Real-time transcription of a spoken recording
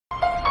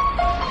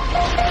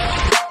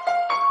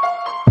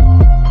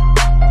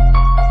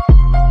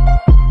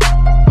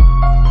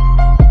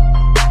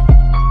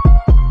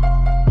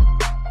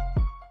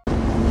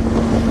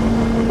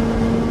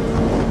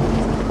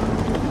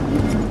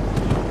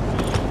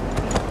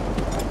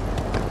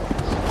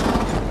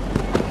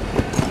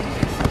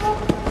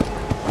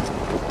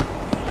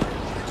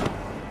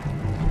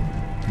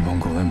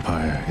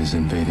is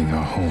invading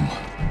our home.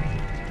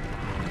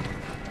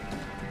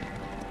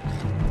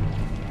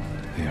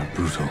 They are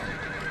brutal,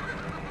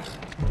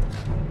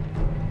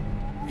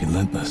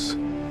 relentless,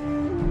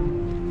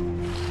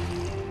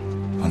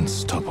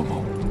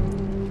 unstoppable.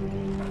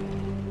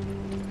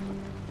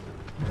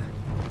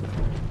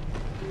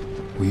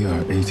 We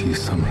are 80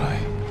 samurai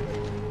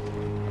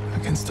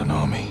against an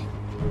army,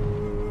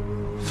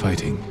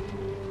 fighting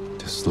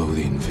to slow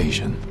the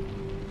invasion.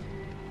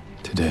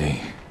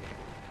 Today,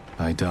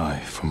 I die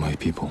for my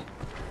people.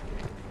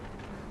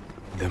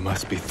 There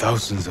must be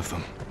thousands of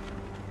them.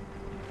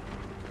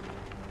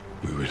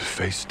 We will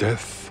face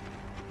death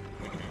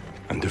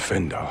and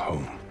defend our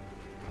home.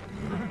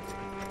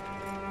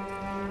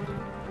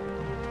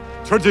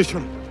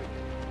 Tradition,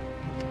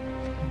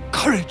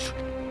 courage,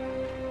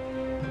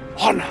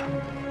 honor.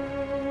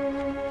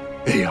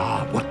 They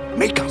are what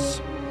make us.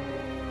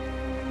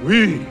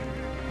 We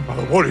are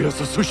the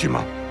warriors of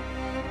Tsushima.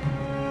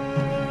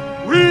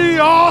 We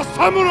are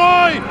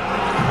samurai!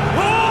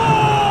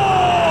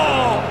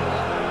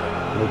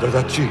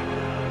 Nodadachi,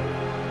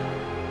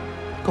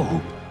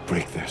 go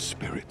break their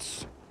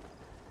spirits.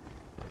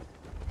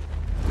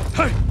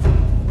 Hey!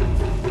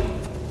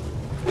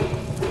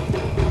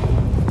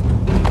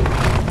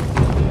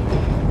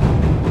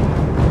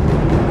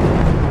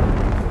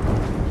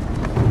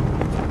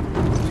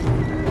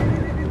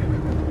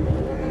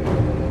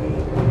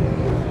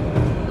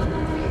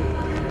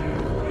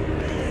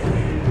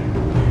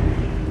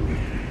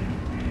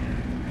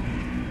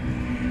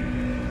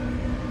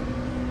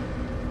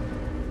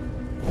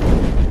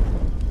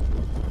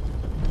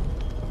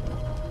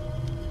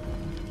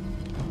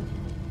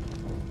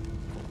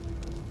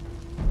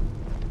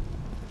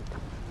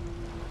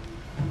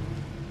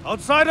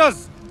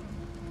 Outsiders!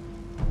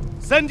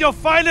 Send your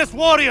finest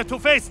warrior to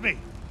face me!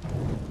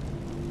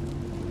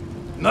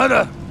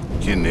 Nada,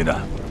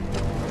 Jinnida.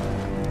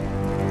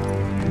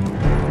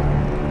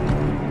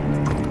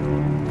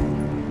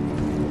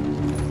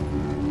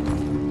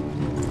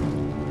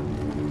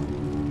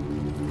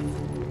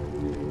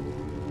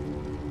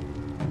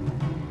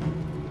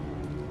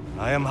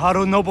 I am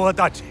Harunobu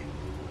Adachi,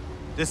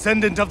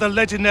 descendant of the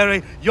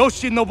legendary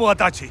Yoshinobu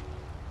Adachi.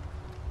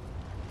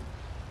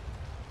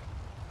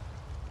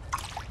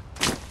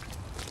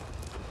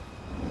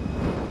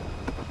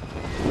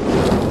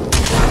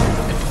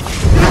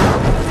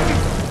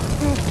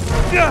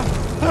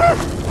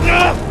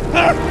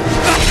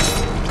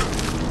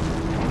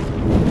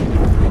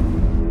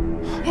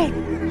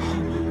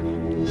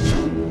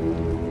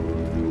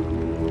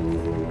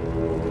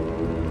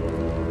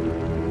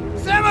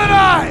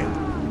 Samurai!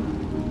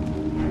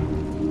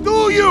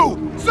 Do you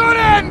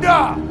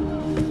surrender?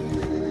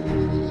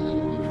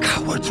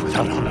 Cowards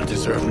without honor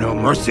deserve no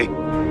mercy.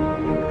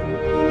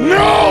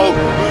 No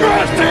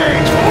mercy!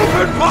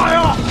 Open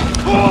fire!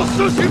 For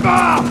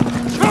Tsushima!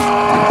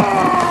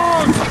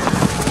 Charge!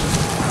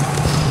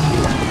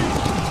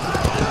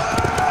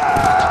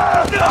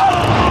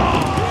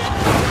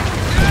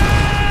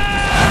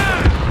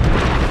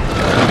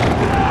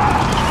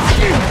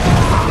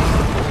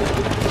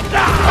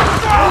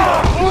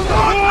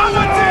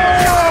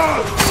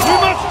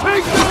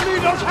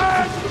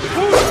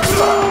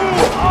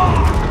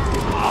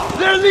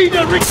 Their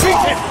leader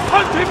retreated!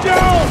 Hunt him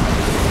down!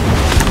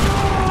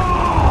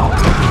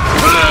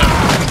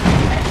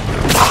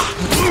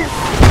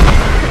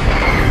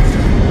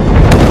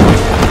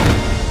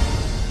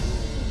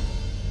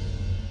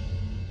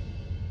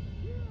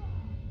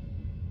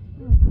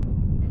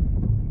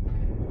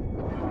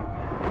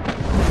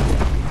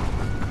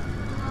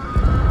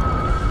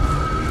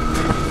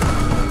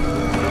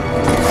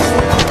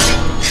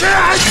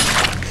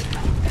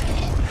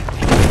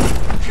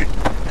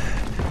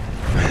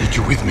 I need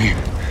you with me.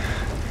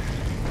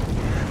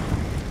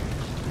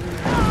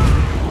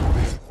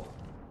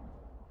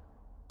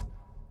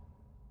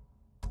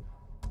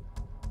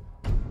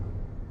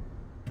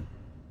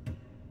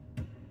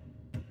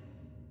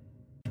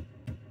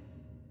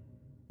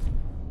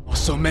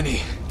 So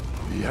many.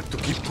 We have to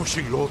keep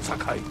pushing, Lord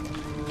Sakai,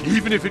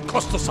 even if it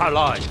costs us our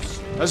lives.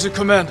 As you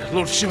command,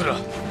 Lord Shimura.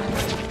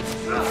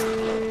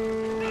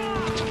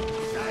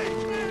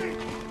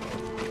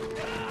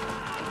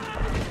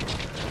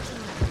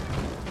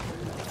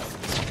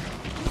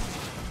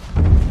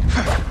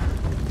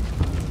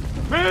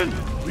 Men,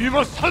 we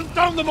must hunt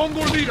down the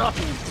Mongol leader.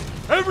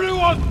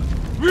 Everyone,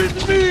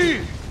 with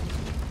me!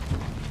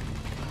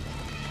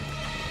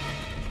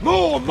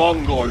 More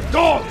Mongol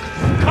dog!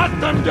 Cut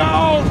them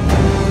down!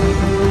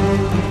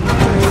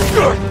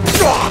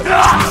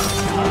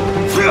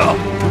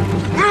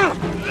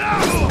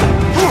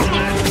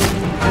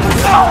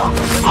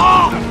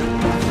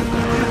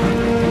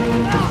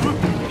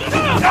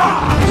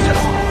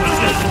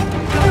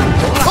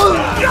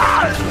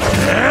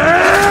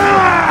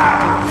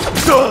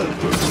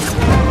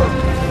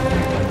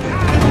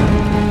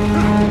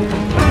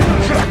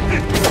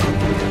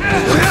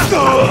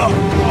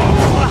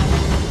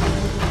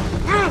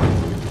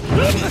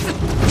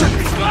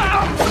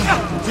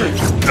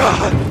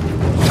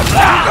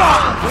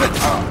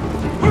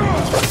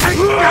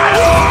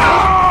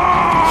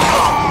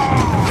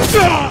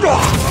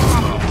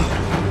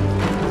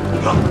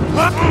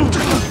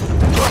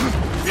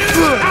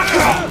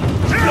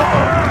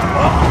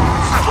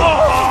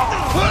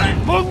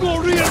 Mongol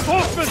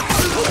reinforcements!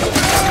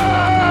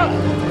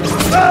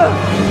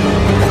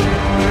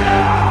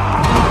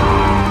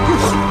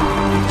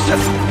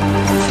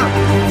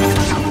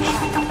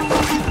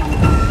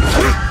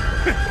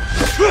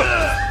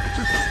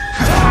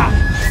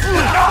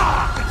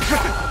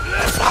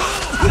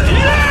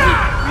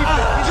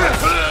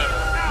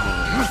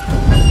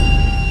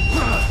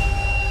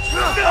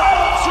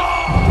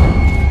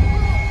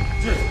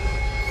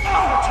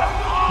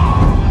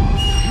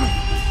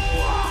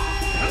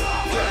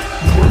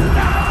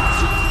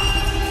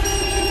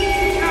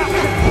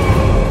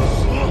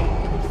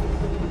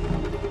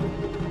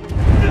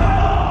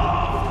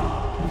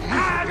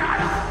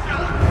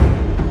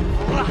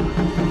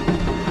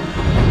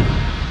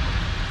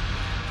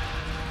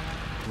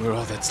 We're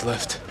all that's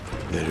left.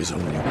 There is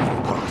only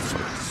one path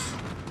for us.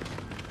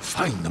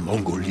 Find the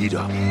Mongol leader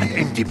and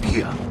end him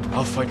here.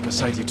 I'll fight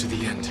beside you to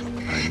the end.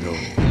 I know.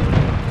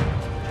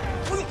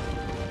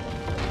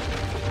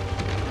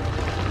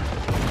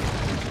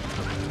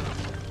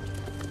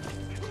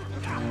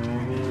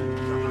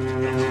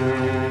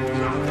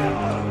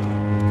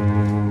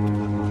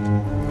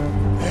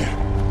 There.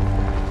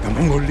 The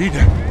Mongol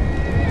leader.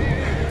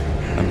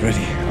 I'm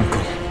ready,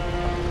 Uncle.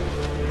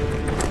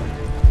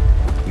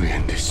 We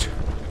end this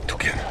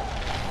together.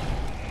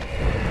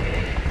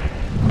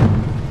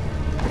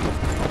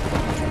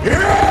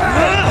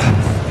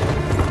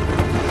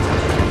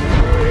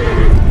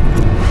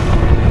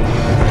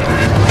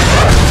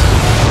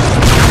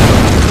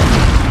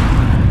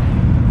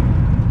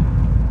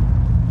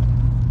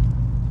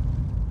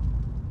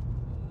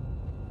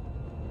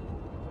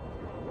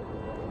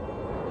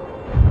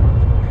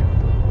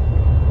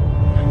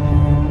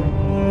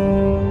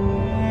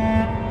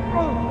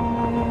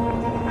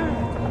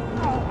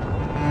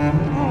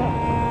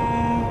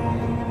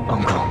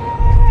 Uncle.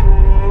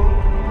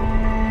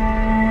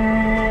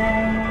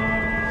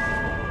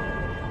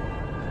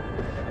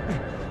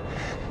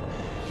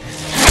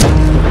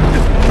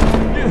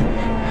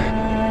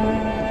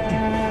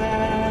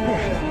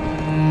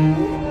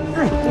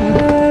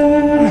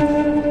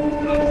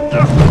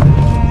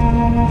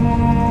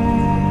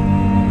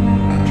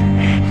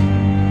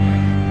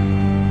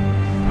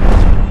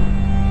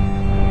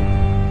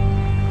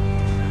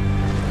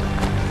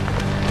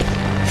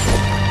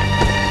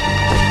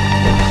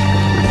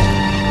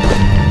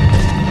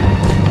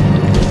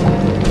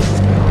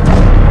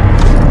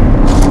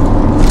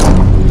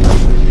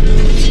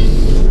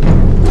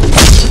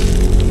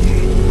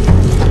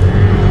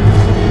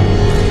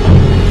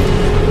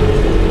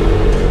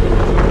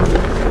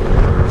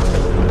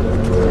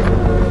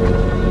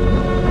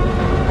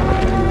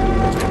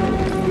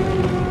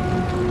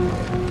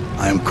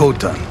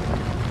 Khotan,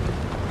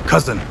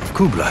 cousin of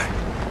Kublai,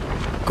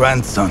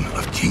 grandson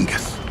of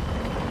Genghis.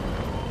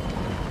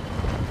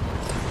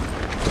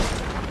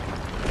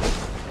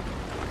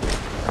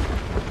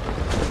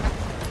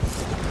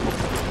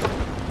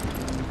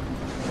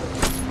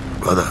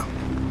 Brother,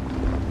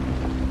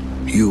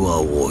 you are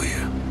a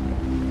warrior.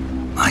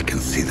 I can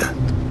see that.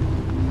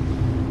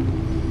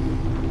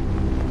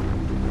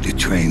 You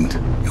trained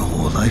your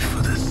whole life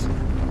for this.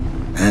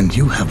 And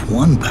you have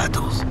won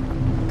battles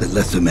that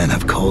lesser men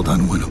have called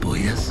unwinnable,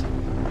 yes?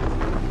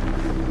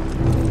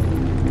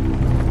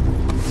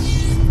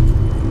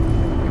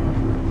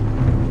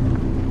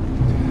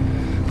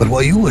 But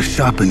while you were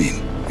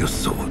sharpening your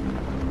sword,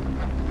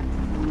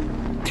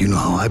 do you know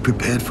how I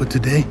prepared for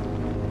today?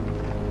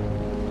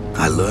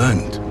 I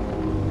learned.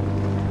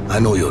 I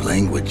know your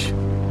language,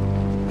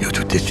 your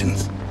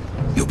traditions,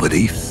 your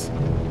beliefs,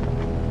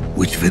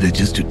 which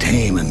villages to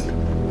tame and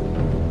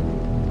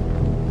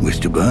which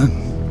to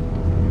burn.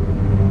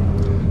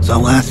 So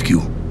I'll ask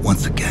you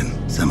once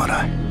again,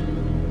 Samurai,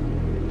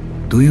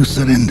 do you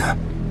surrender?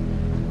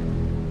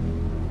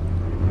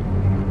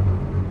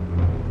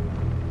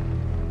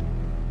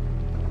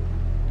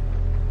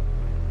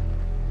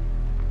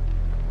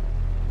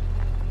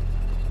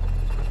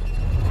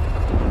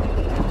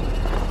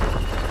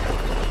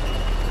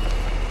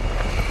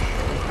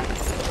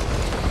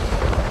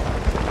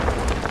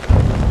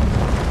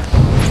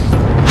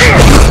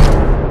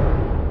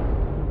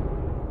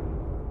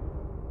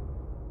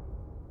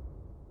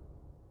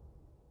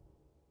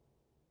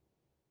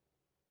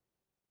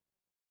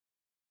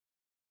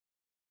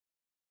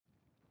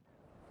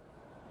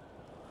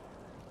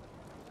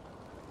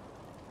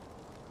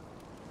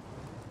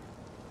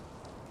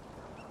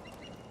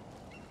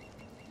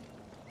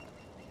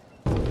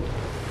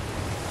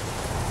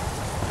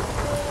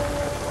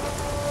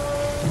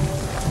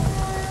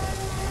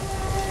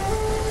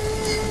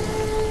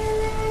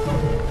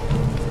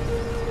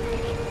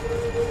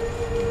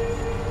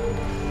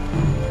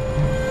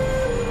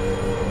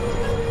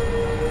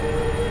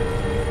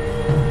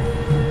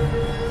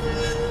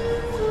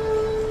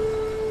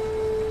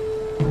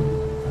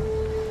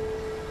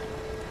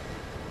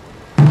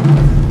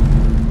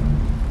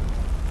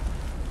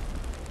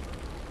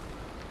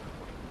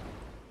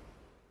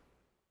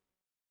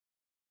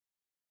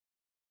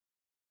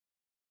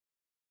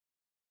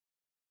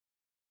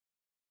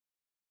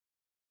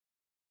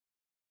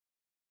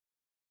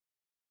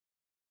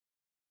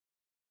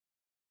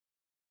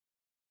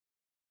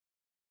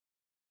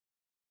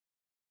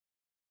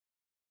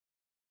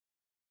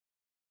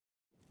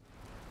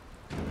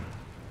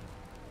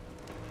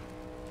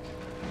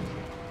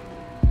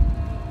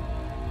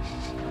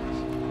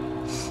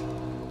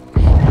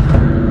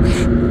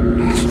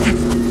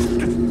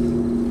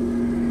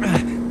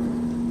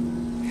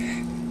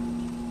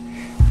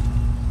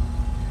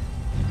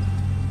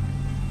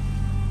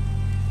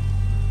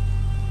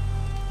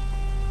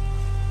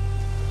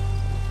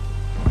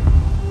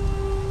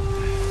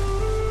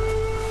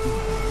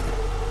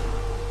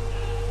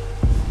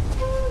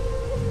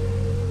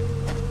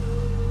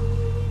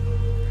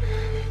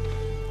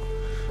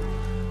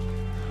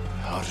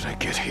 did I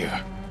get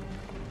here?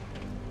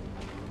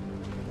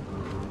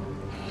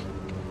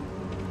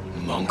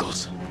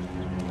 Mongols.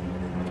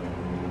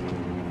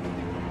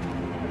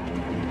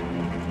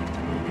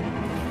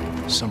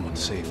 Someone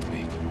saved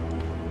me.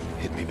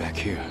 Hid me back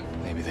here.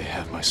 Maybe they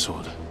have my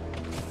sword.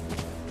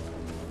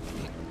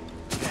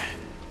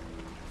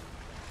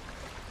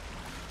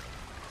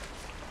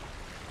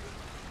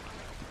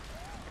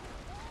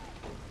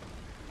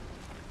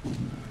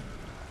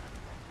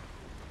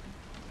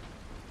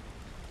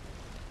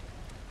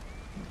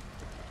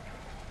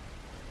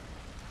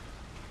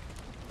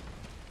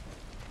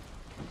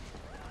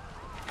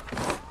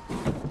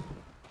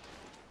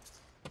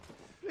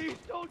 Please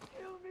don't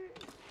kill me!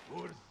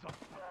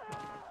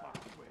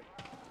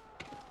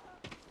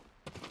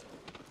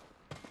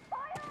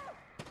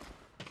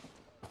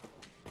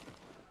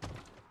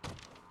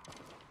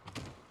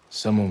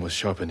 Someone was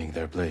sharpening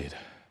their blade.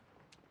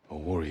 A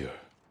warrior.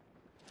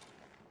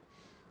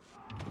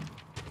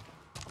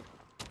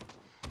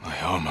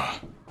 My armor.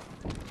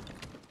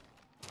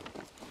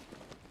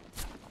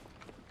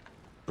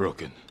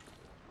 Broken.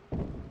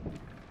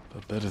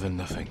 But better than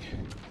nothing.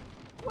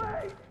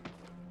 Wait!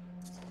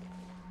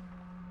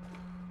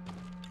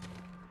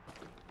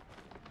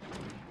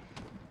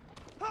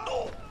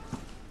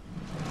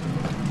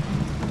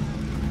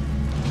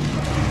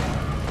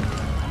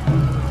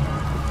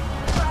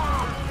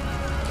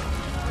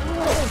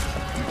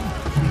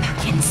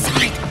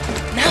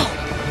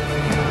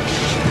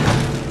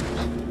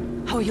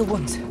 Your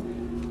wounds.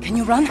 Can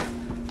you run?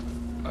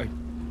 I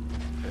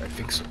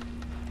think so.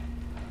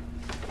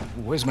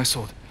 Where's my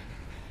sword?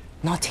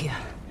 Not here.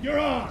 You're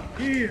on!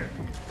 Here!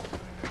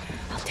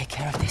 I'll take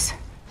care of this.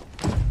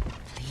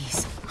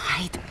 Please,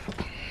 hide.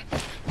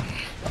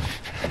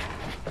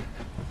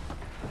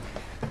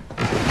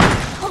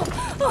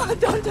 Oh,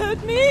 don't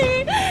hurt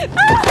me!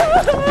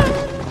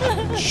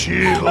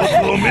 Shield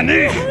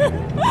Lumini!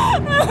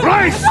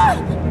 Rise!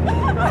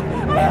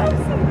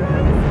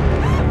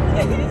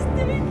 Please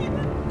take it.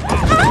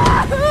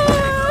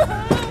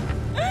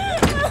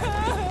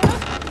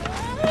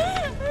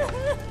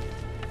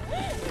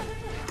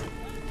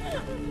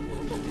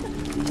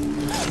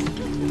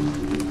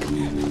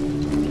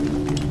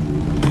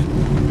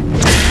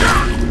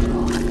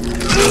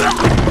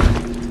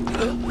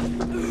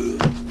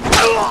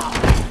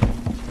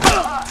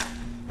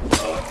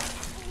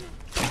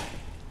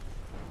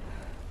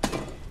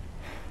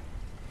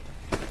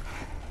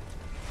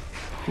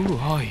 Who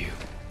are you?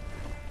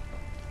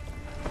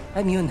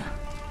 I'm Yuna.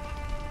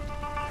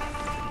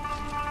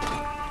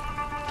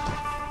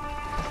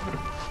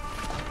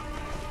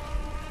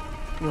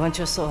 You want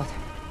your sword?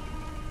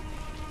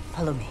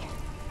 Follow me.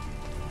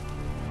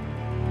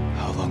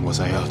 How long was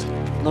I out?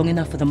 Long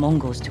enough for the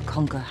Mongols to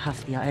conquer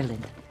half the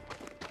island.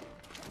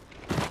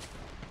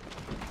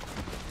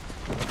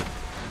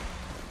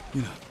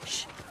 Yuna.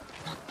 Shh.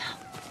 Not now.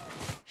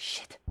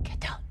 Shit. Get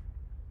down.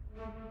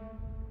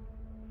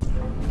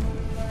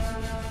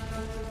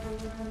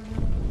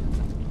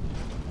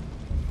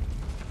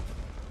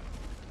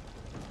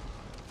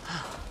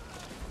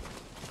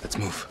 Let's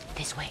move.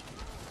 This way.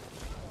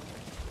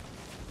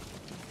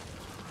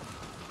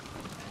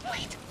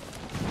 Wait.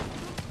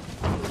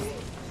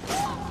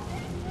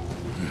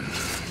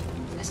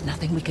 There's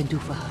nothing we can do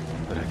for her.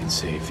 But I can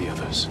save the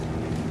others.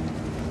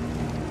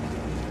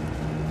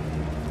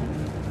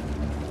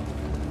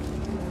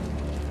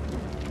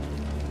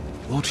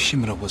 Lord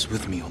Shimura was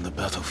with me on the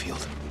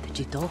battlefield. The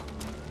Jito?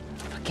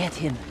 Forget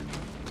him.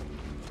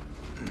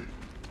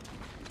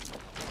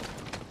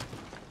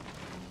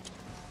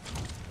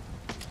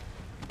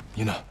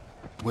 Yuna,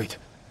 wait.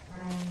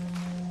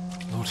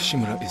 Lord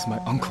Shimura is my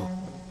uncle.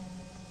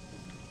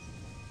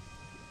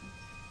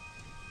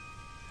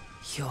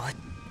 You're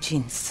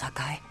Jin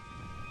Sakai?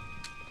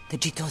 The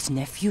Jito's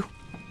nephew?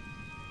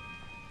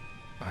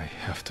 I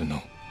have to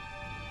know.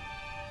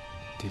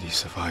 Did he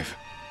survive?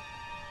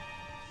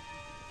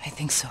 I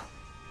think so.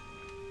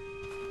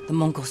 The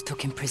Mongols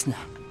took him prisoner.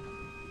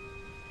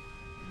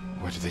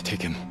 Where did they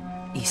take him?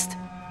 East,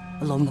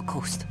 along the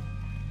coast.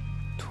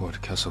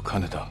 Toward Castle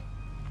Kaneda.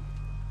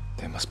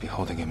 They must be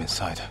holding him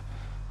inside,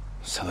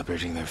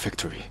 celebrating their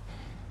victory.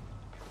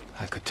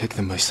 I could take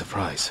them by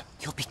surprise.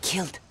 You'll be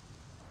killed.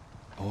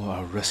 Or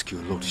I'll rescue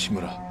Lord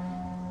Shimura.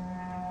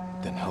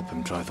 Then help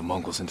him drive the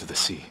Mongols into the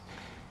sea.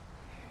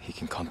 He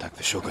can contact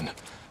the Shogun,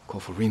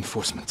 call for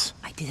reinforcements.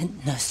 I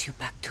didn't nurse you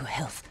back to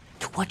health,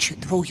 to watch you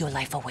throw your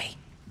life away.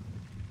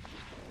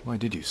 Why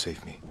did you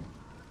save me?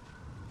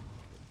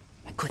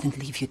 I couldn't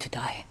leave you to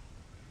die.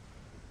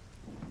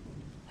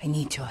 I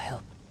need your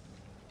help.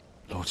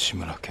 Lord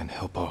Shimura can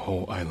help our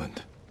whole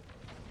island.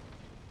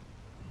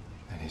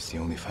 And he's the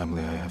only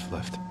family I have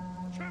left.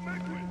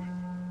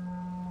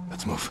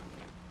 Let's move.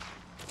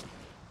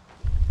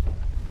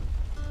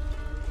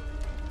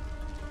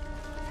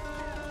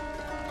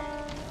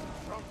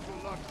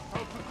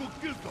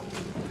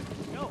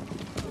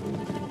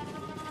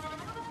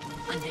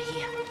 Under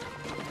here.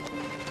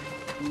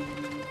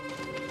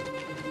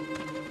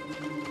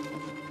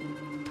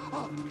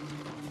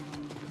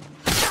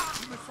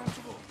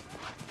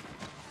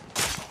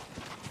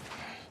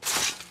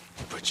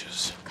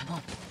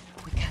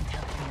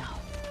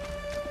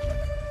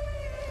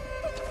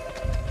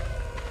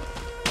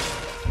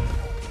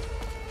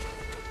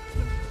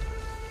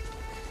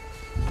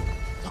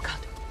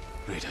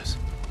 Raiders,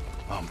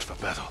 armed for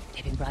battle.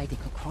 They've been riding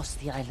across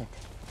the island,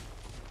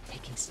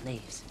 taking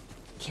slaves.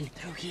 Kill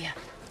through here.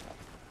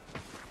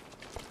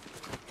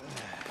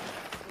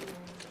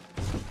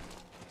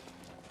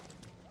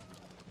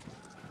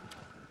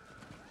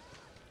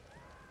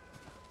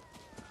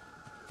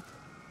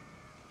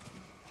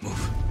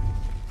 Move.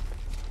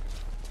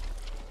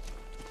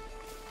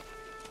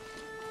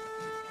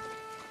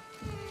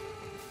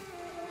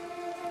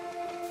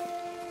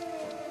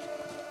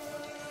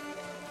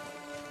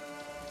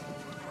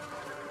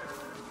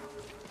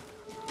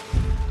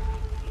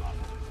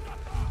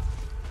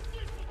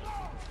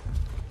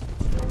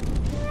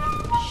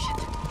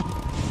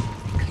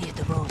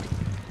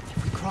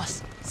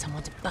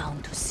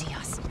 Bound to see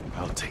us.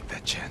 I'll take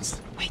that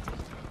chance. Wait,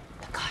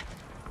 the car.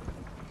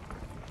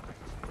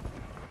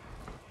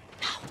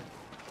 Now.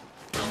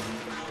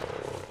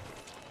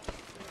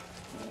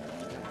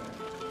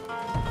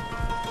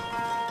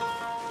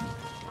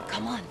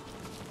 Come on.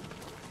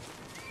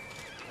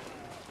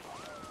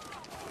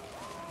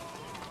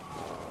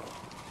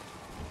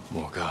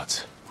 More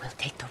guards. We'll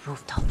take the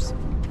rooftops.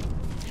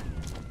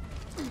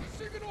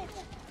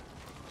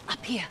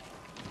 Up here.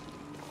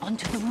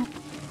 Onto the roof.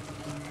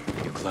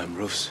 You climb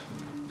roofs,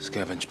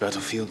 scavenge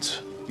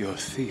battlefields. You're a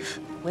thief.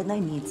 When I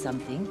need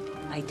something,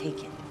 I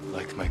take it.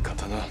 Like my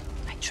katana.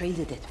 I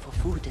traded it for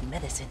food and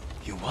medicine.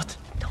 You what?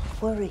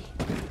 Don't worry.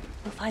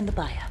 We'll find the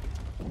buyer.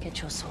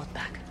 Get your sword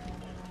back.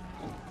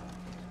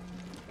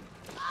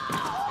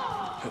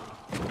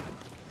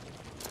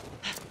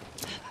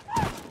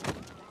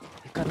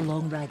 We've got a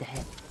long ride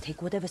ahead.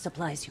 Take whatever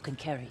supplies you can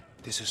carry.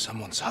 This is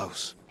someone's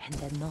house. And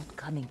they're not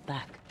coming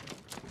back.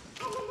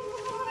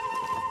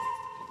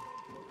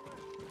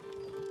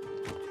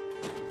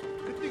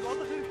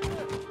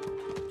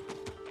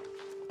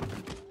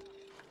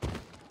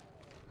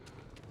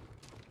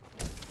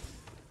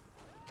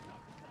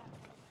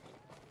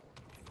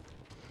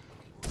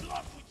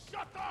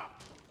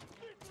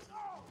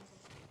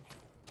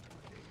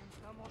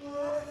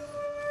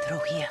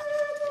 Through here.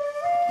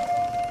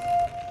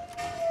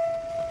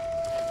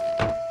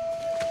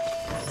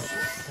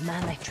 The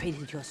man I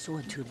traded your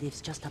sword to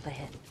lives just up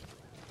ahead.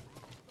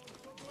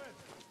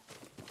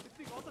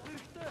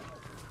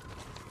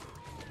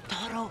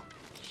 Taro!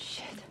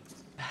 Shit.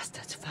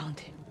 Bastards found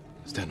him.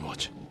 Stand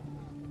watch.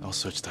 I'll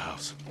search the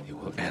house. He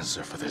will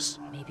answer for this.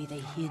 Maybe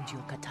they hid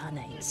your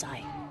katana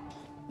inside.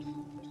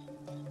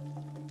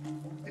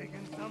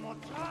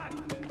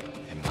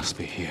 It must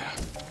be here.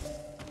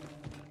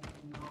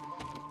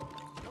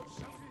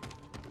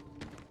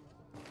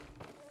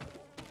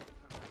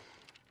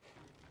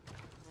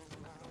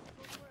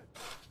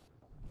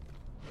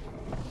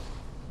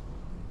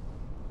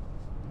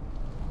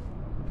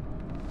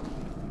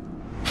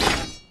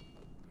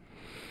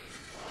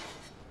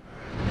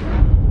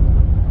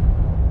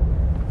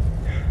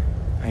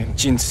 I am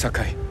Jin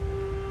Sakai,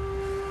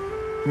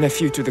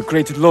 nephew to the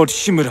great Lord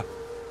Shimura.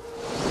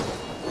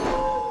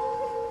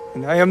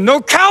 And I am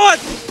no coward!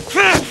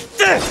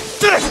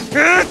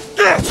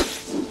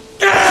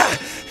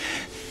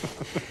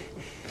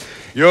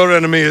 Your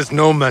enemy is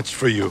no match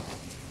for you.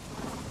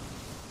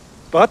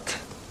 But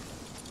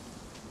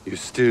You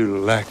still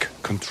lack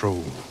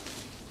control.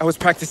 I was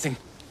practicing.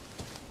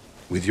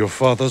 With your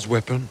father's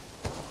weapon?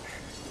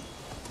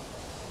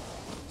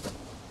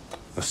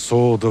 The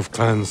sword of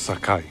Clan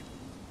Sakai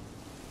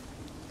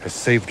has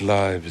saved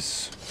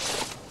lives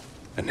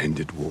and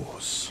ended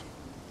wars.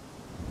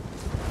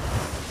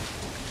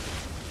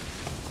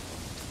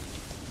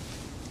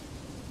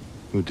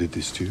 Who did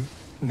this to you?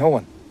 No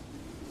one.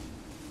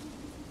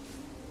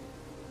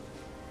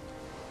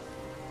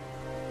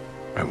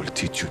 I will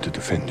teach you to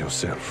defend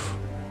yourself.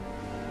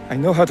 I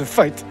know how to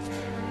fight.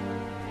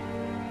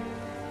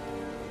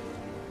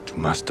 To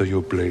master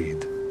your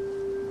blade,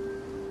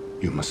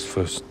 you must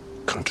first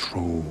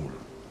control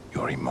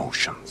your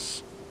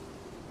emotions.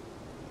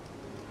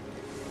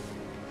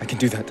 I can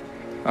do that,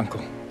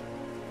 Uncle.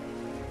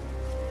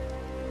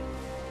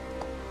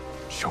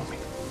 Show me.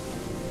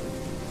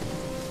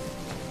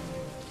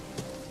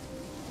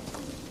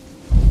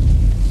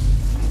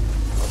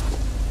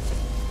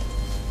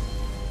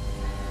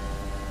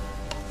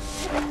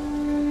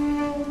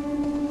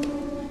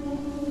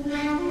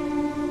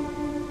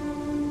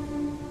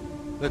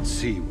 Let's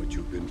see what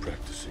you've been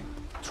practicing.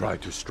 Try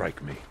to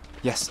strike me.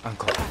 Yes,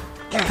 Uncle.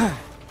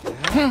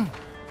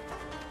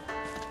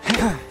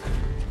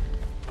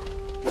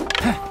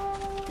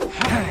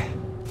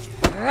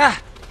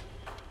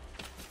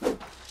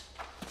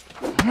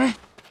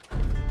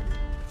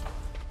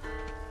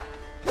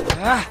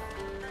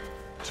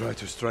 Try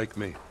to strike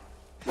me.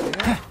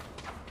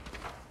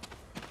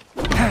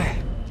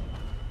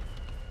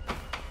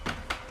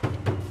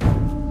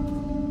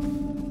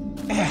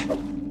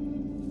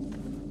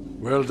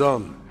 Well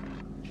done.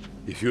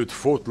 If you'd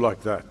fought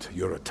like that,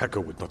 your attacker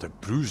would not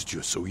have bruised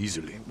you so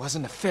easily. It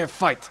wasn't a fair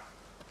fight.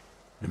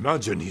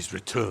 Imagine he's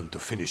returned to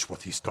finish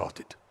what he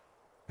started.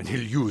 And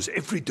he'll use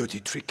every dirty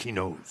trick he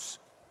knows.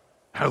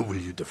 How will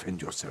you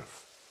defend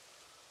yourself?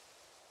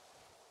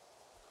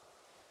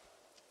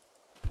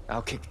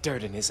 I'll kick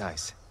dirt in his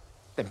eyes,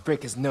 then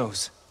break his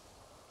nose.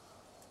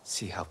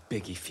 See how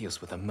big he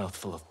feels with a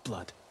mouthful of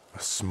blood. A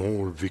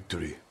small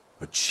victory,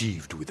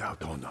 achieved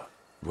without honor.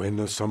 When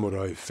a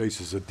samurai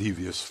faces a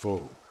devious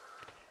foe,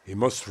 he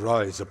must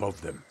rise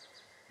above them,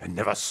 and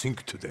never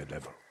sink to their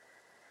level,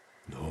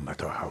 no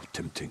matter how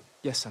tempting.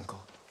 Yes,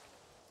 Uncle.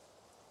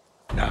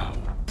 Now,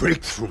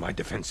 break through my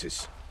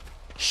defenses.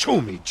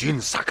 Show me Jin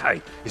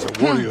Sakai is a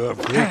warrior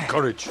of great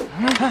courage.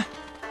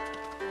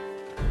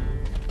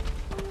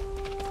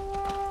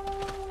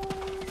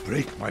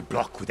 Break my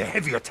block with a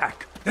heavy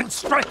attack, then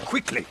strike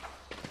quickly.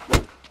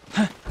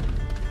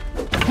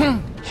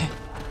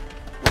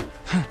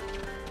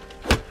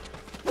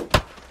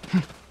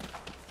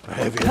 A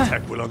heavy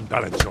attack will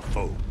unbalance your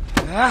foe.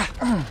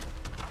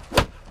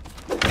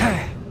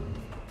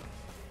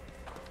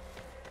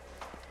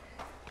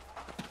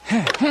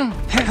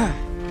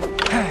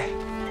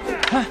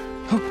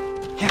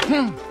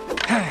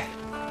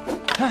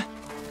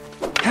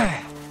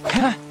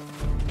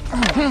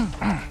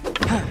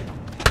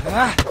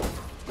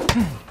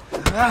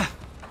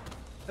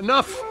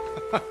 Enough!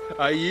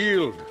 I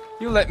yield.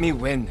 You let me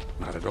win.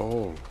 Not at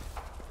all.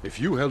 If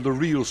you held a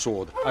real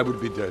sword, I would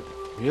be dead.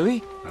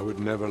 Really? I would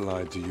never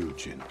lie to you,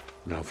 Jin.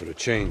 Now for a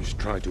change,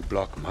 try to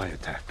block my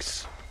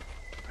attacks.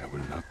 I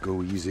will not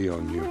go easy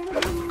on you.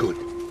 Good.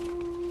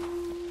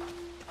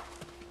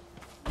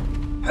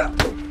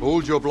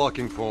 Hold your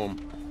blocking form.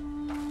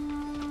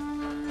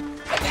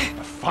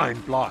 A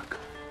fine block.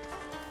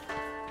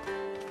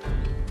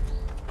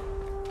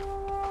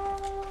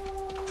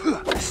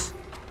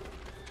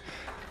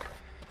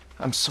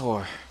 I'm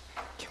sore.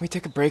 Can we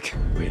take a break?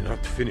 We're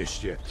not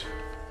finished yet.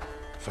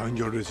 Find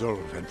your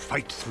resolve and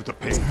fight through the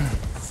pain.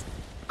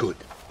 Good.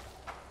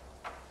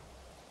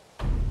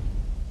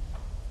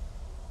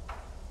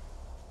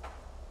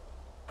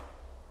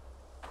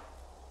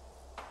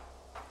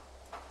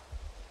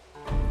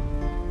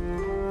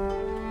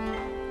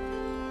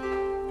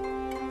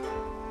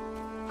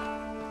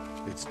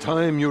 It's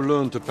time you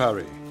learn to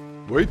parry.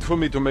 Wait for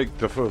me to make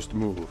the first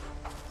move.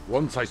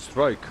 Once I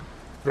strike,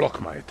 block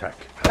my attack.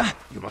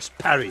 You must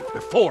parry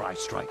before I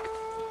strike.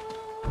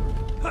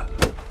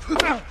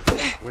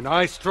 When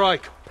I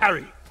strike,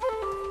 parry.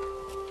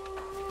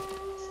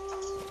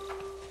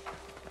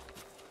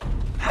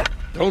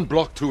 Don't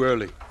block too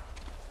early.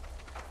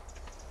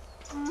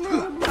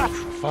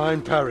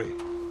 Fine parry.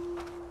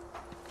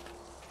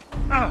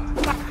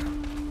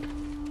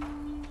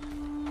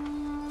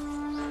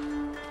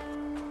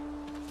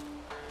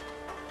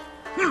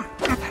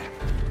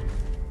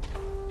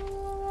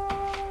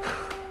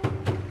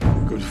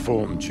 Good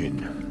form,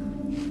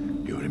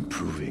 Jin. You're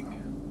improving.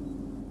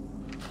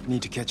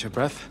 Need to catch your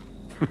breath?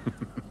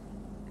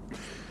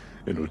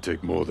 It'll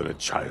take more than a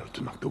child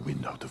to knock the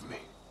wind out of me.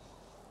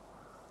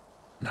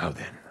 Now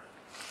then,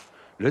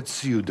 let's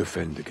see you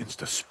defend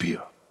against a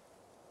spear.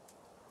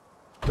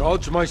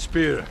 Dodge my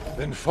spear,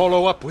 then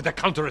follow up with a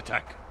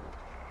counterattack.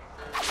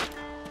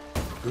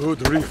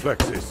 Good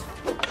reflexes.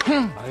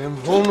 I am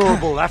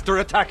vulnerable after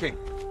attacking.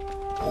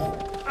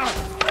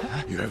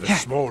 You have a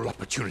small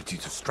opportunity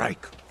to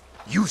strike.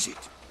 Use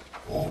it.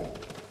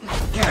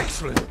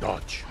 Excellent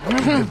dodge.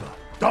 Remember,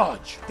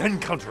 dodge, then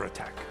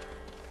counterattack.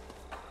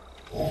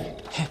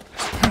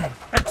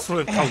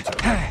 Excellent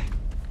counter.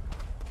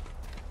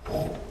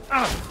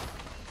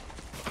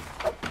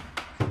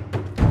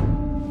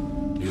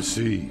 You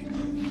see,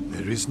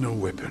 there is no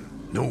weapon,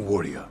 no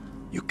warrior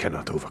you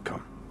cannot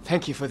overcome.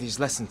 Thank you for these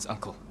lessons,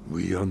 Uncle.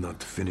 We are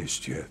not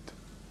finished yet.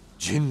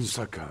 Jin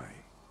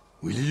Sakai,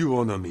 will you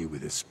honor me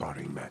with a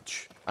sparring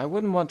match? I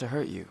wouldn't want to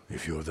hurt you.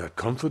 If you're that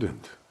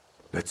confident,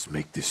 let's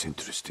make this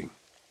interesting.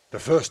 The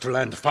first to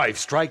land 5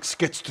 strikes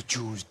gets to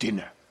choose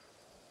dinner.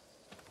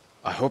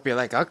 I hope you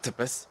like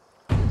octopus.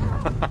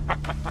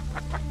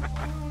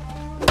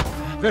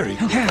 Very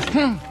good.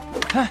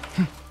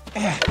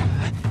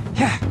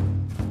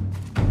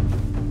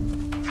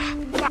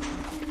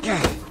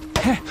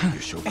 You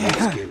show great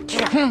skill.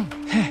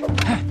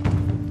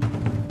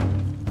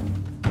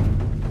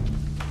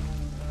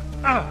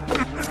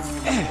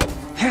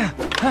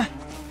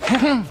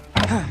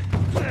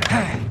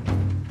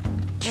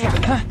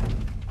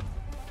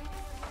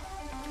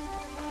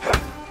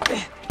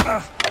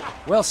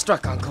 Well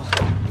struck, Uncle.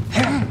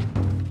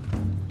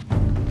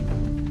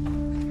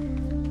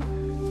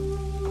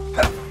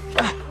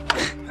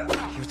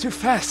 You're too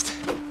fast.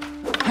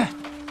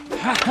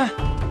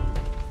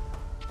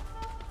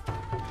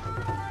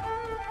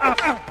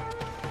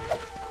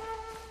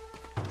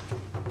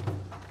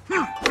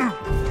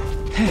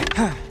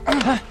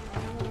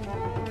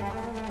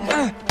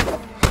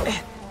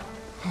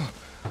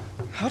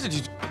 How did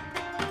you...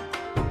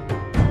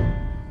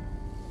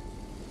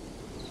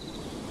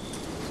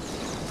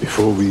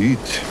 Before we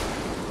eat,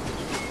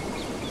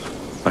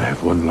 I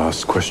have one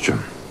last question.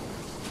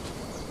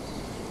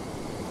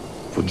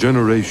 For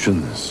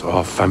generations,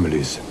 our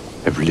families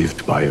have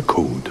lived by a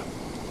code.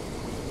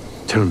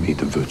 Tell me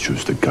the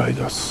virtues that guide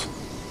us.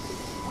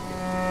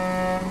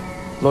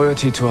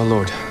 Loyalty to our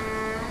Lord.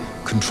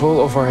 Control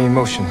over our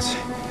emotions.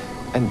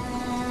 And...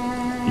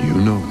 You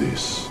know this.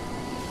 service?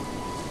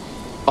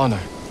 Honor.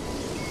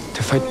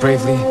 To fight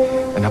bravely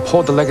and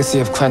uphold the legacy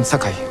of Clan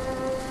Sakai.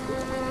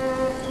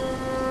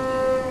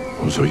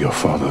 Those are your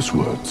father's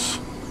words.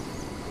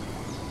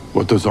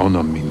 What does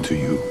honor mean to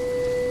you?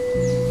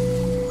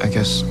 I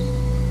guess...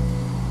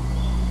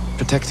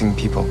 protecting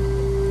people.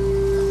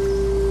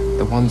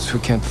 The ones who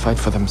can't fight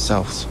for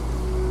themselves.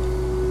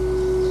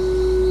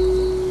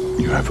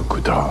 You have a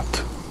good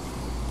heart.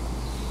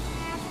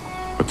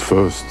 But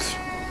first,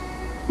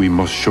 we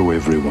must show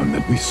everyone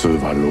that we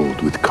serve our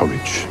Lord with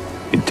courage,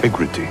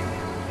 integrity,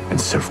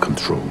 and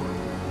self-control.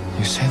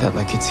 You say that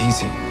like it's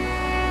easy.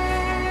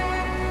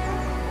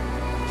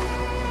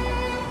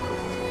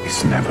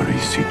 It's never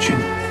easy,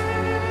 Jin.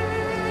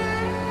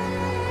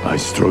 I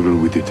struggle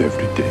with it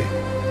every day.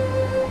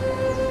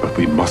 But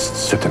we must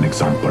set an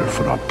example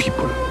for our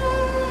people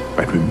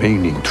by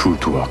remaining true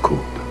to our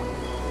code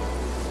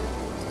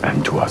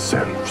and to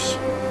ourselves.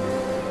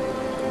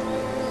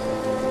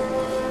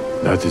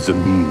 That is the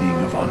meaning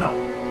of honor.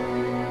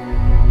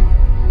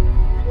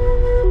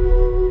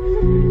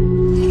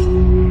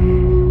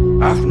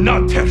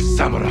 Afnater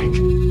Samurai!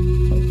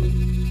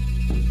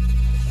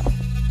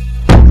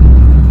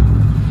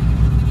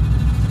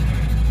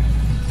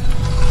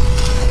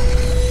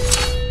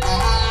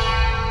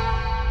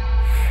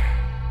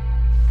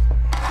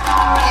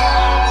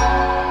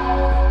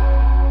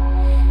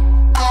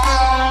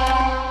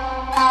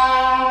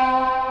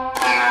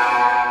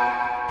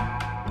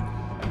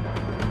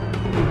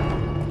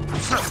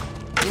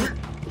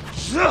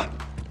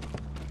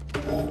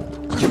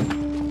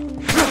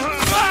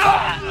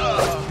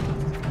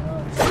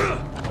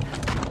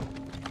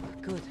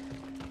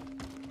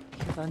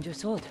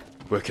 Sword.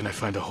 Where can I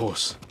find a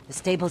horse? The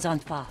stables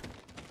aren't far.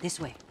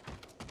 This way.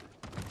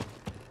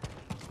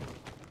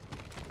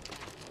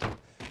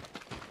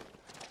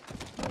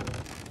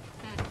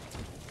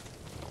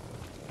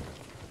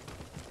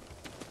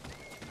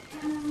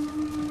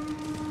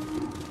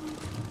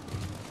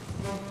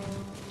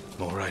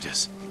 More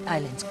riders.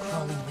 Island's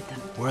crawling with them.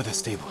 Where are the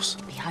stables?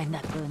 Behind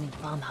that burning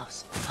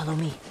farmhouse. Follow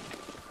me.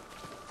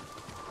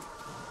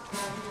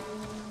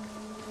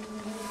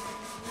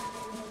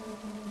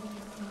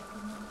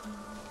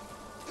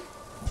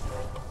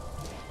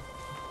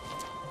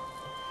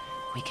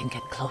 We can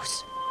get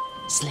close,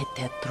 slit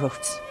their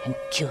throats, and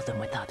kill them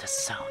without a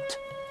sound.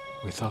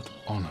 Without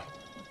honor.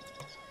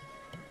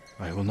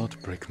 I will not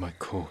break my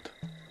code.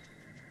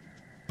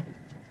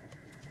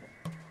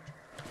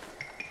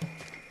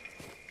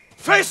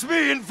 Face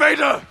me,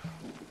 invader!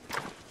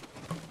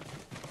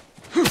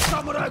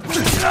 Samurai!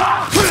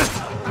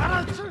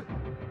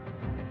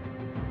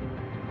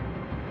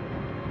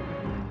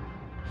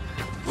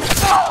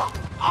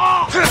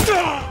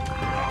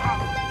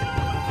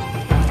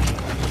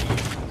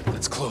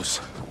 That's close.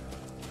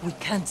 We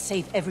can't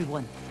save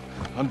everyone.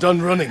 I'm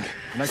done running,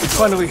 and I can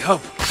finally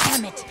help.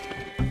 Damn it!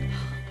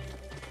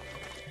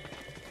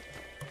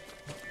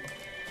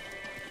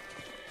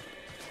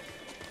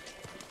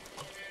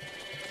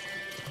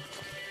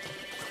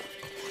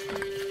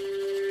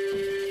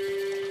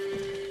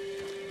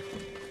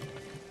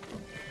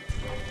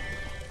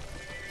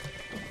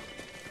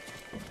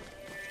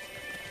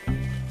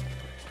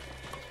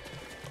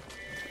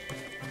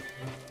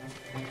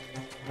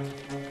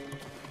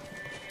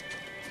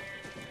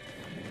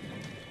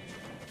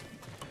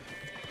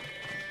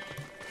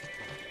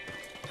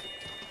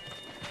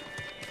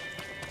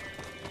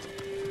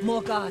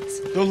 More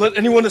guards. Don't let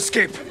anyone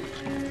escape.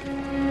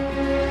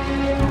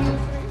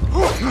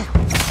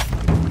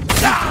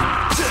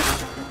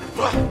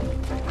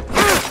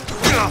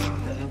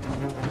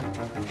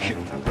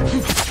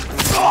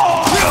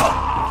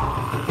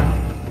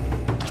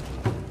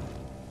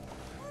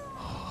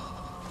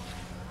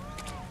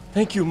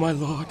 Thank you, my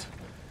lord.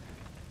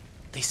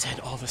 They said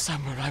all the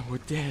samurai were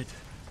dead.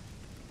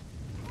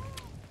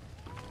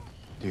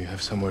 Do you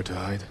have somewhere to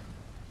hide?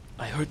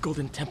 I heard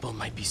Golden Temple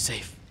might be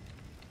safe.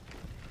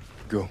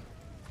 Go.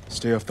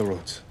 Stay off the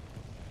roads.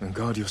 And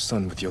guard your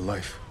son with your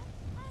life.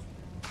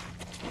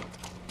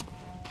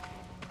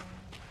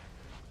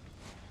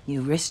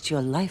 You risked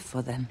your life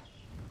for them.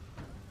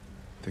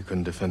 They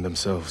couldn't defend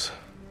themselves.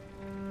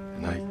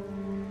 And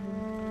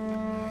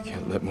I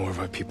can't let more of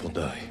our people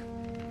die.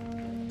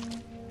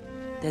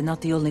 They're not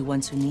the only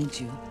ones who need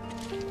you.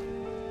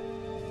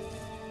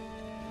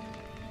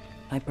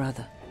 My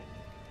brother.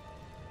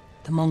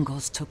 The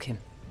Mongols took him.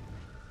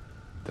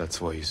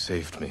 That's why you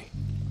saved me.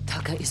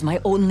 Taka is my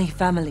only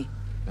family.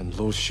 And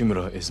Lord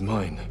Shimura is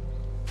mine.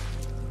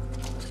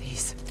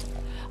 Please.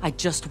 I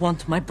just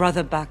want my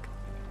brother back.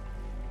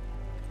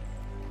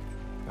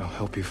 I'll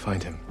help you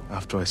find him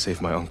after I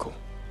save my uncle.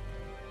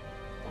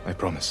 I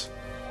promise.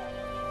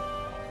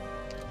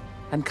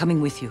 I'm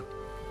coming with you.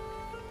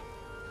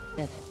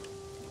 There.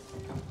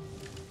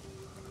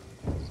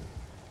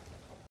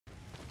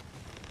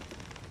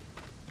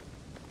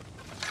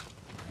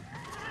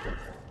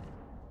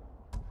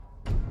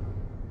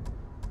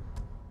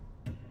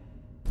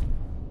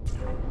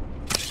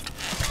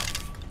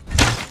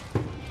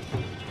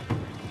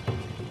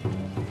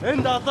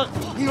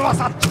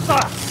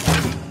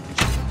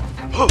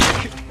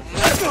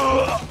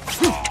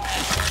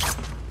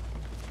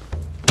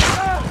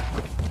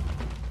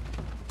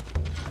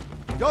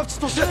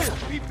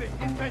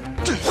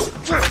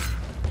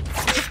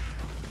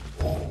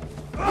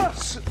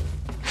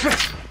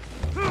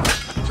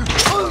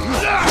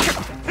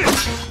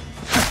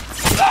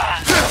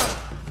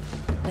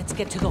 Let's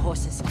get to the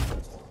horses.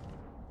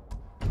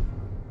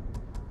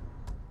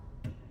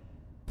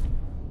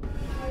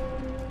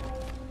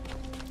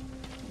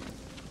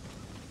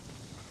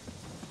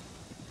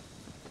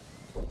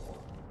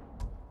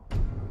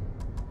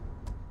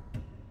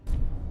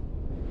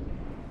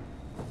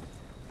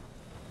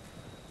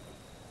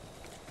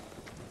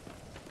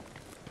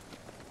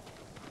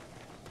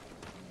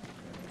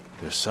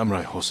 They're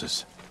samurai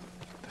horses.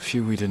 The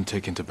few we didn't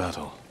take into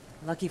battle.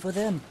 Lucky for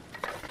them.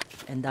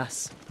 And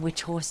us.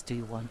 Which horse do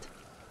you want?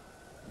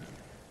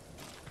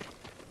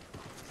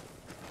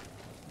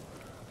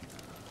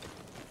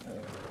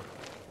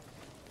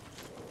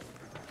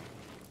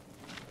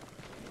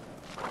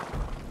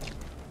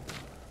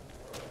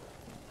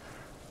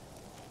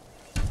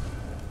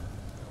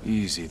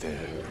 Easy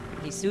there.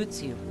 He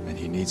suits you. And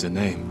he needs a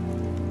name.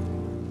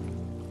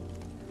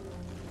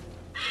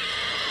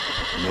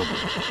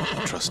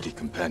 Noble, a trusty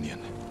companion.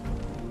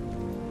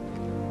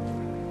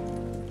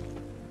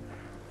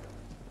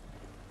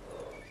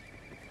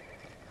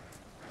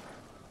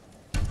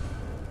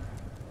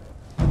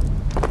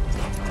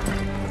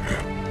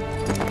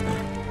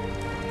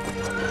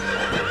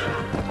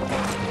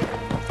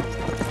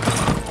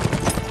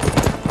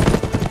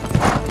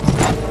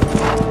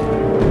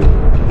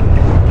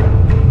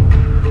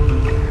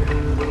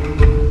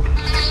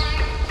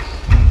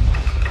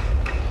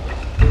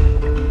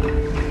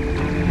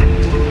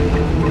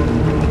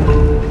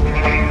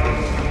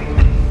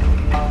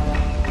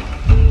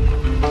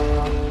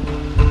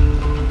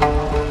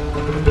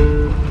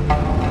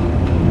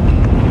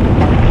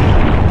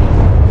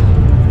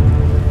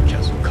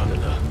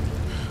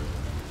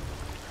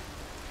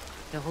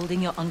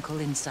 Holding your uncle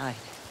inside.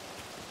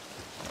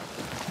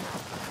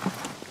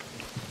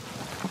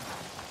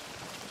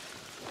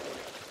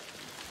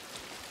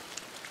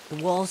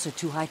 The walls are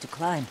too high to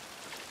climb.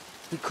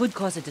 We could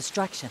cause a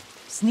distraction.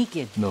 Sneak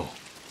in. No.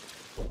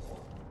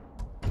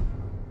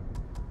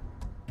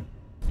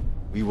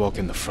 We walk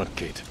in the front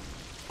gate.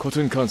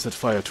 Khotun Khan set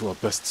fire to our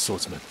best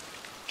swordsman.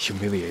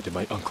 Humiliated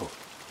my uncle.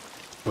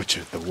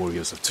 Butchered the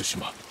warriors of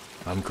Tsushima.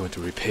 I'm going to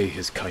repay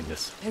his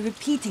kindness. By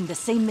repeating the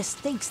same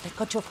mistakes that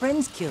got your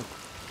friends killed.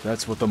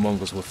 That's what the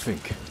Mongols will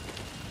think.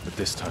 But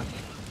this time,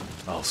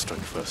 I'll strike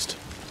first.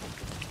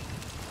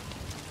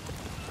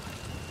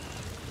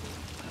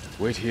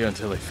 Wait here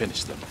until I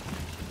finish them.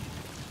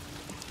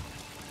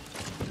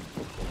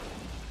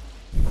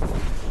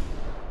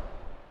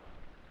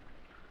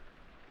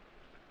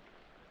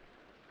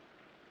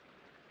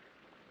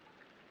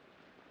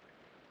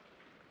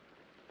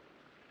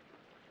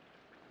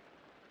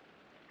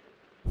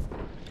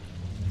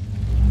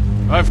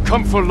 I've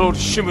come for Lord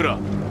Shimura.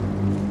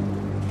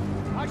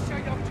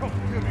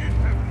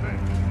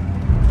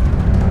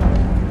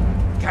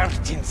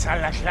 Kartin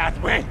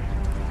salakladwe.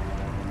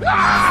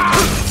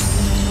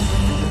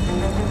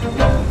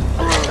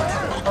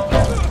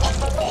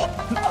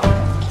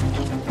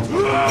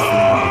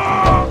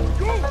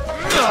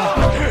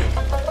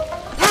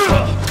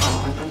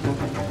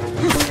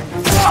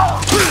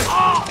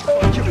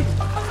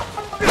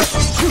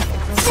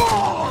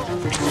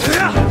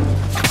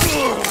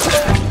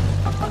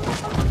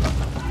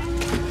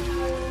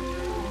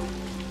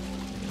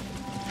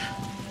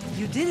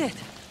 You did it.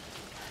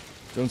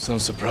 Don't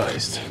sound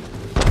surprised.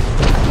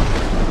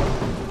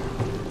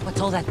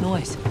 What's all that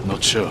noise?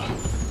 Not sure.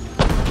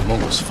 The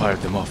Mongols fired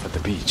them off at the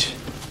beach.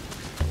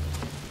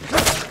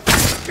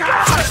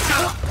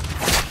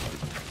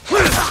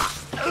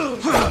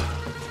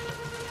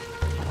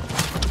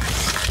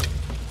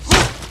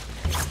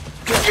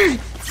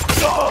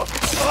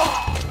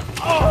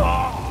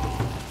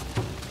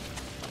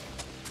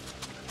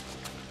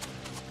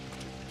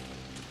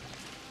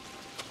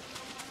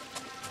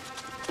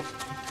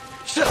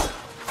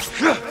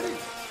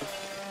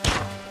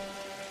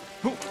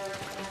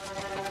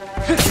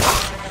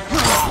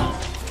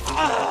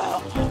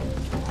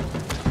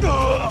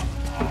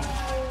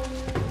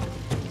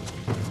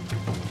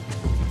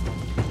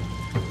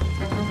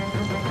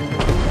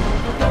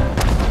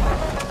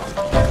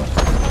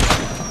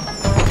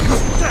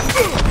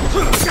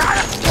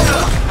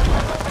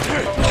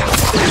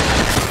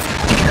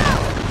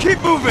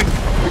 Keep moving!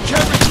 We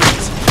can't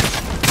retreat!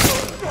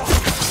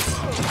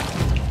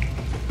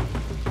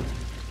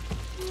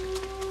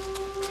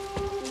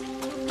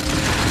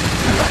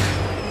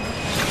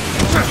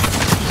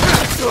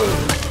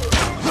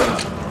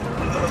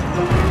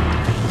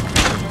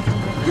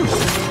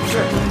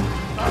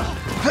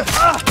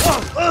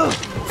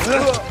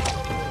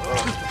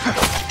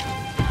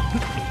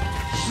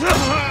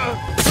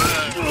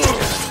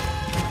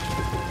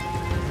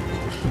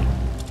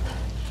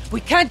 We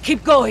can't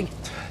keep going.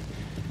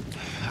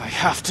 I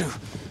have to.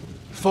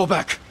 Fall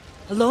back.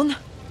 Alone?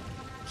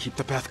 Keep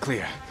the path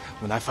clear.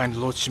 When I find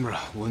Lord Shimura,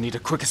 we'll need a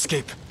quick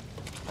escape.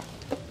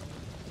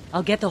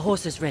 I'll get the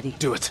horses ready.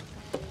 Do it.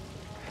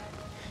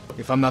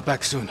 If I'm not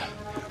back soon,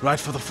 ride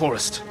for the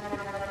forest.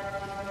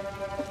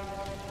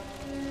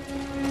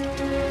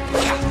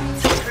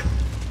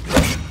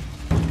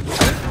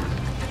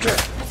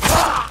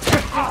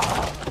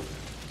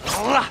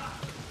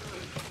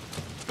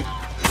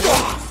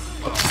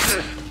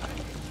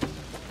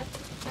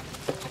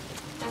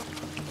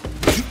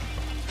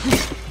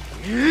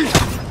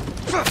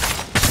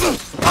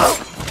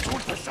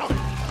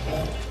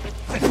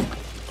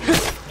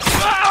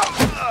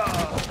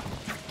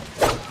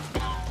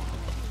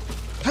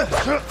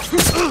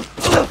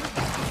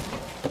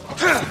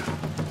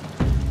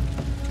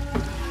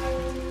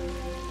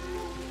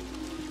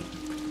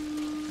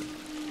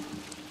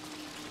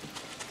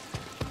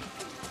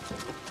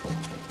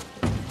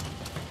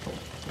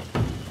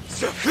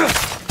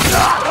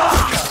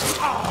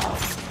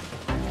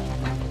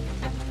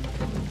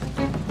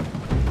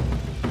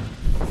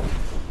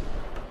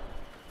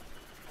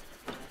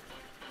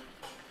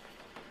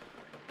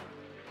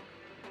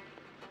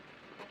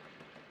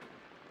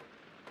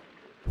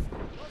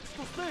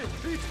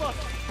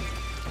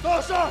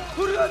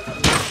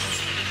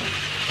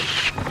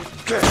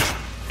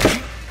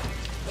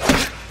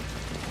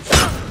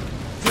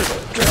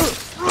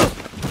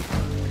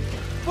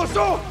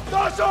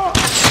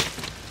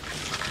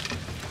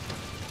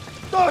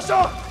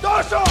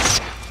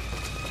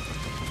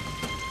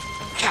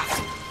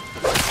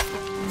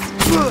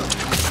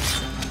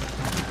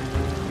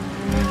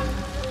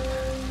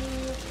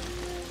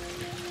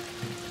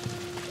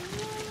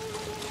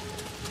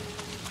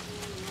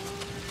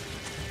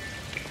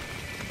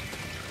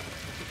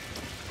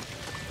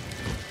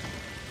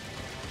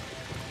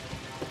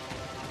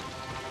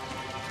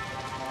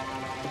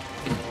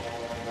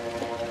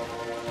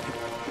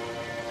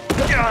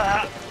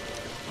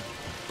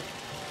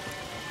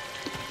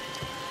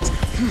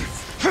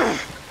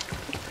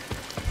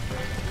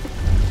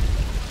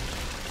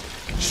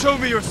 Show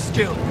me your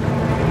skill.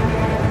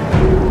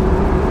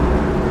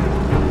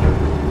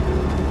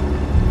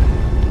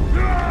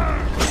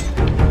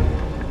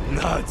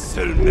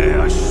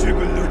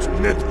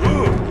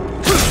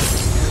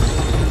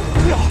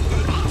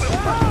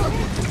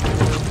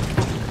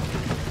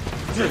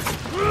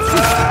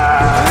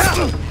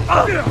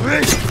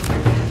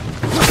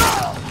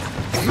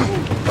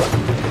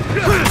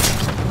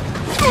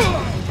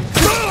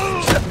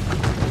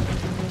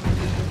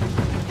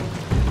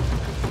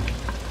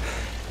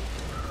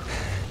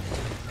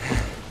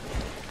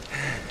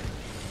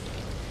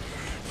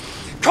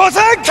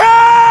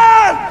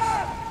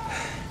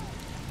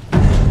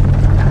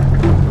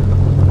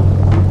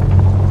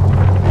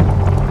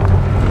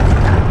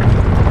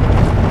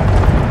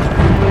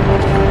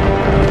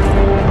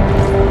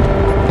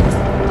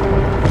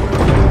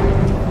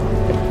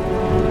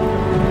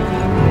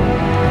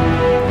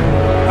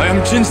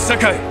 Jin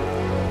Sakai,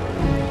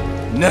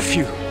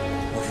 nephew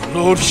of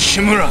Lord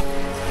Shimura.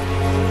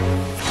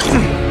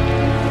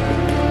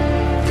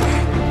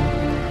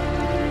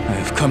 I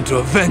have come to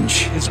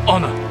avenge his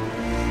honor.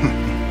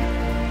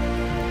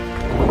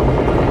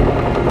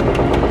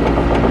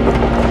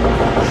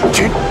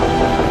 Jin,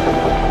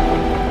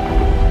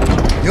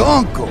 your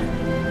uncle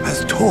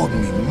has told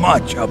me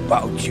much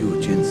about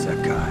you, Jin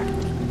Sakai.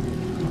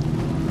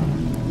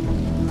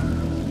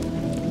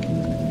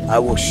 I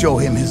will show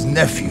him his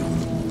nephew,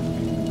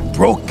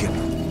 broken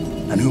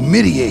and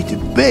humiliated,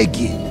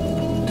 begging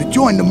to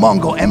join the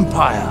Mongol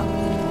Empire.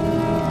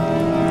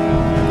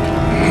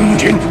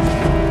 Jin.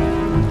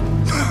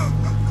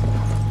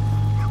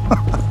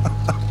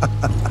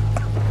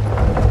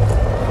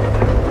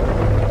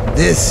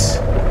 This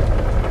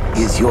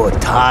is your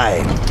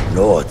time,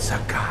 Lord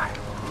Sakai.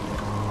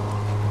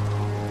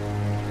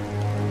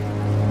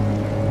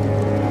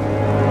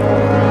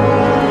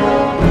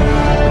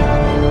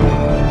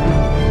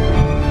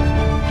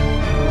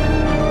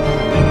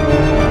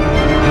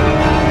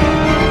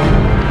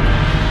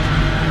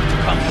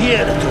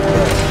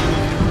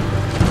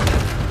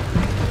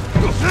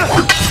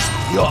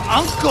 Your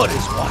uncle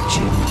is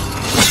watching.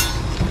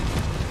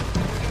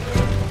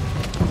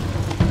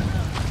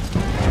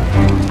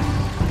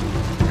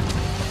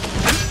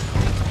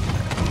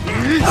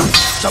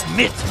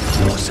 Submit,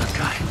 Lord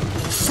Sakai.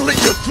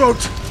 Slit your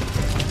throat.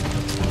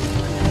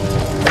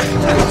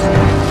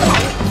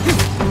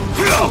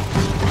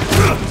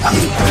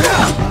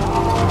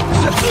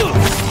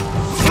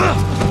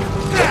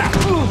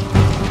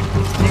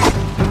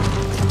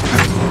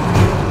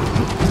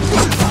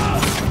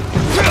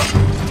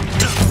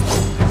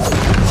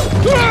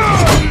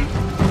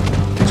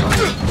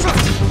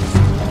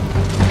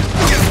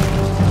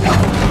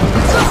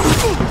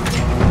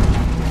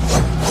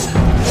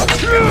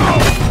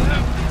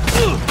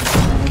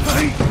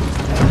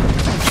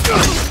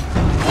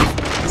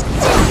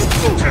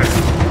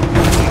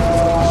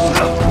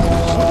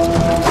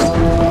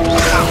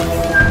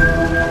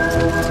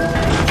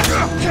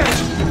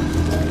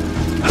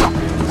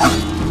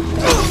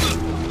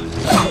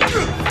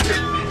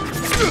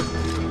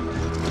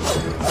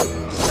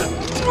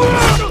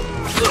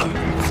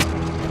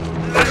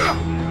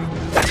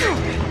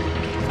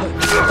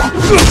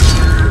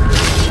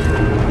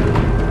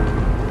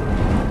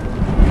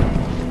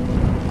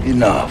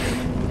 Enough.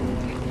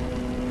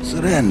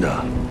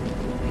 Surrender.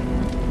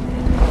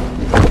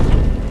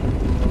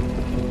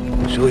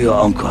 Show your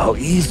uncle how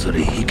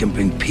easily he can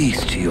bring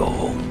peace to your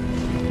home.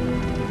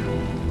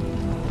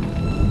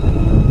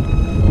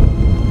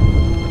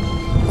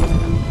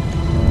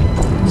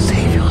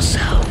 Save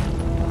yourself.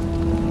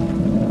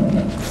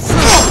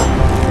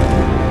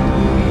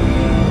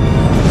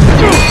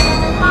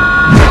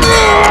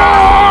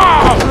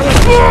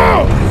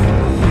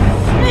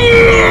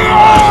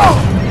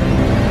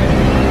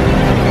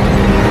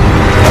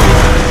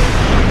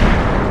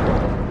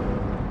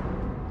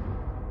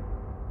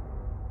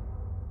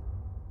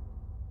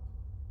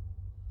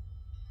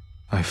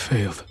 I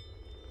failed.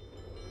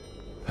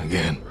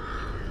 Again.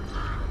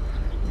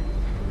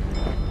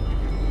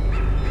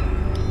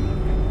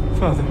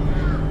 Father.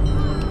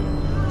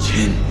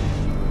 Jin.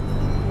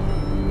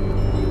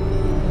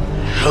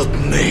 Help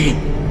me.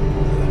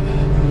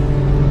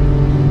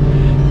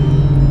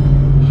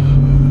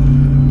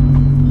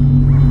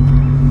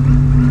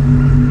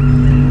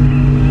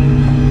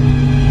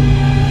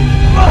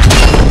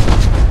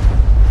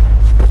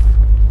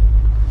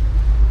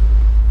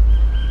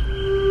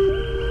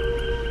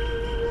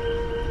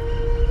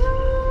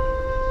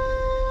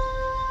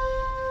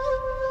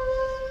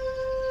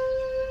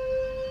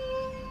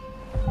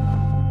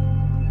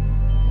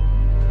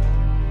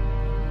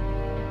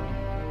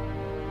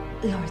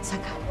 Lord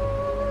Sakai.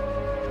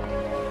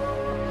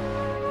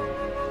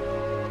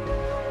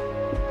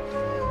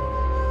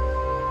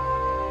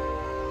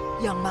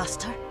 Young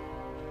master,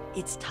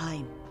 it's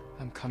time.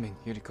 I'm coming,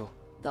 Yuriko.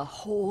 The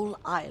whole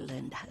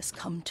island has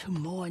come to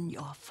mourn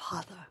your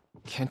father.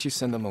 Can't you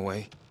send them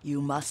away? You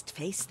must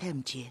face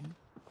them, Jin.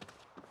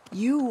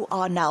 You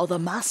are now the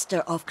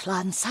master of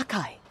Clan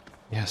Sakai.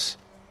 Yes.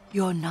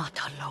 You're not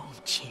alone,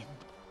 Jin.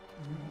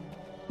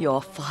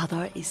 Your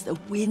father is the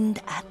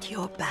wind at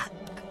your back.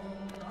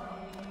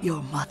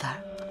 Your mother,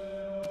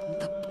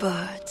 the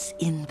birds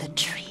in the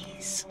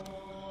trees.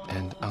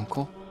 And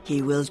Uncle?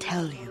 He will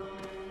tell you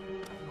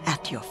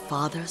at your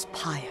father's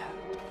pyre.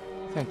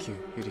 Thank you,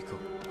 Yuriko.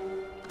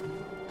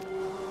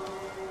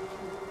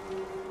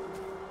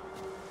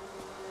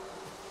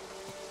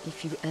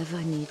 If you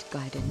ever need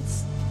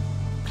guidance,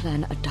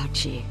 Clan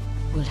Adachi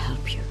will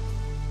help you.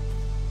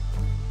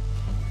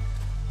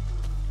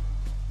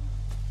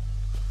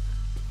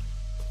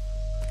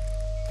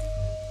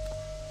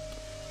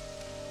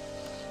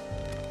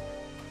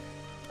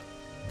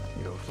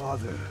 Your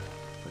father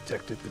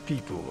protected the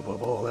people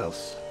above all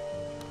else.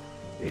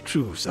 A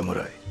true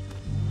samurai.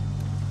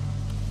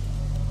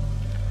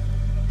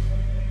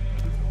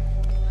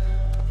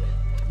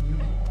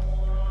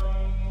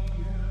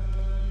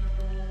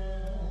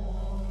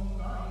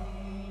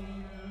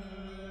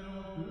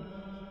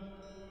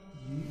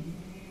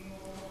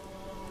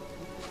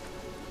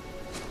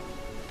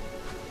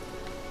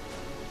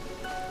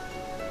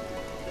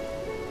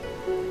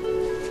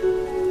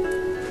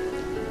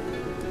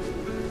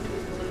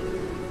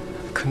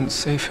 Couldn't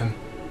save him.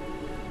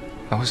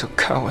 I was a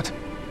coward.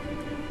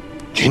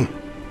 Jin,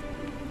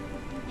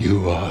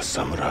 you are a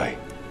samurai.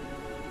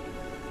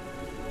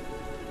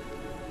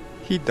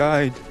 He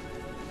died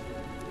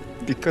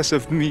because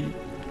of me.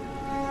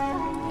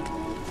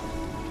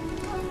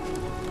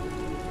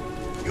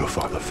 Your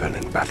father fell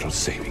in battle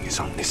saving his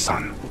only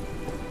son.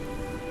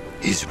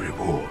 His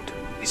reward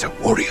is a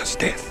warrior's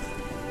death.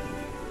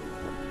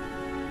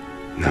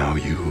 Now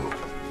you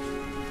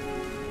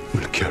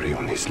will carry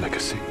on his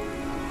legacy.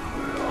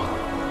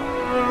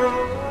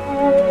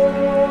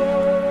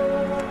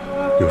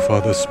 Your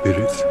father's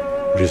spirit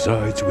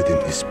resides within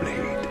this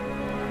blade.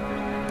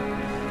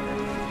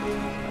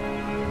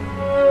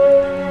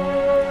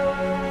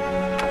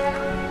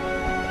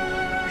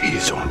 He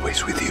is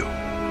always with you.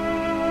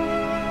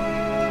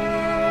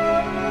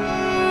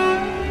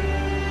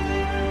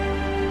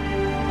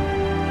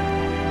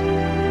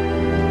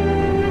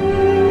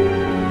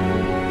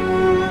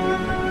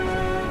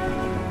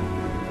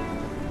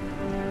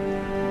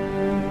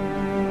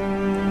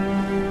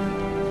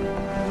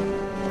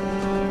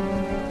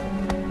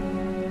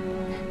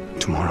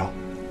 Tomorrow,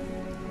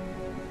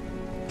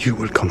 you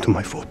will come to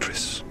my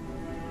fortress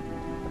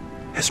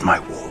as my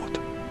ward.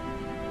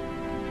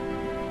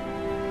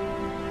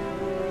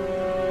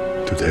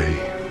 Today,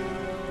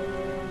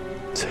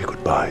 say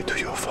goodbye to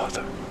your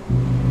father.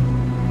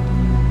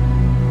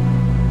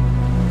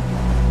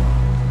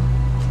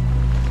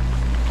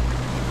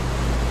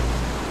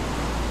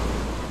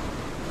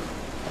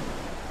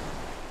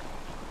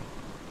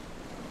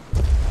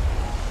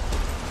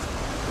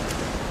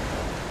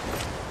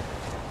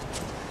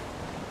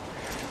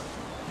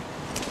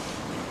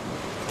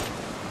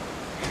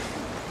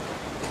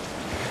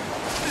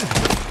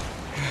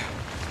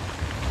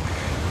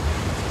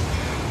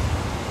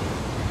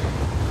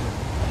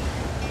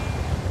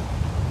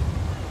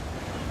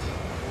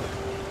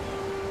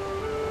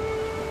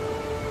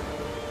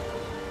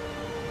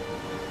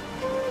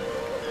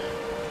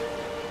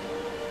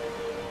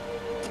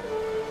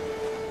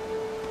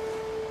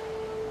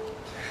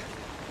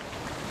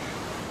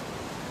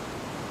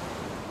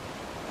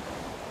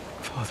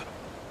 Father.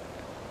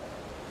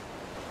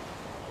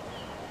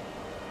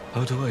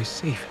 How do I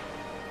save him?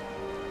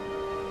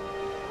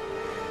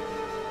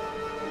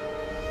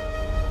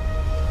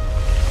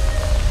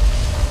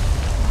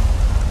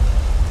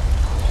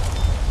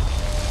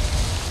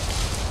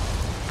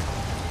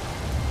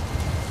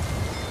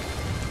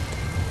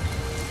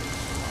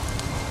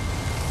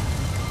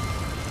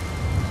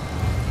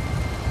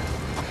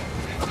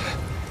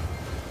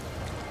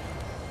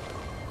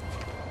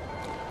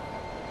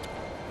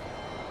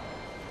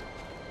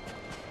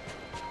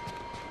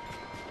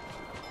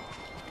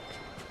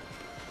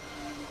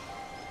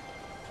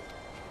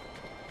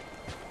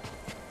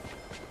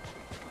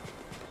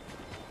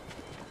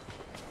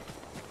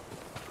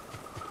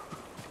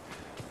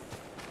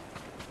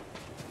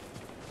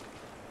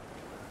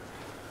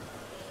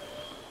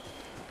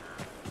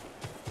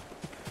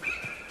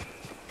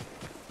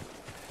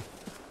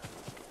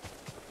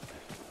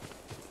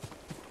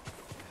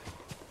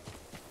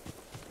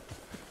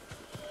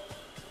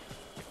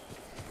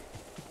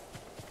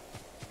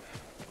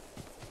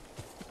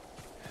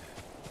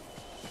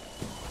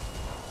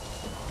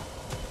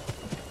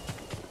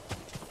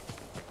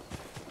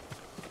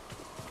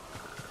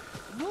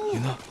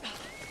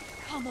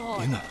 Come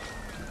on. Yuna.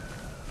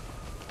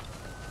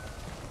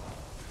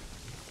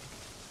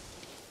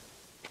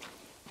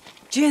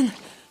 Jin,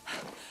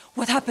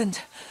 what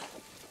happened?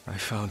 I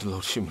found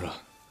Lord Shimura.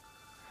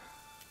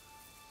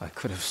 I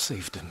could have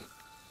saved him,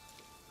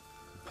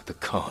 but the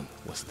Khan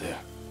was there.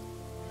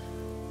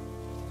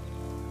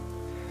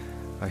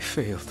 I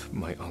failed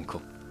my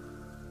uncle.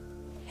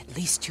 At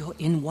least you're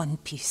in one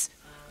piece.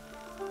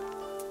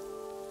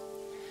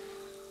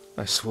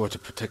 I swore to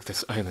protect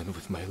this island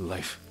with my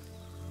life.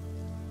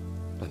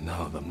 But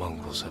now the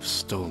Mongols have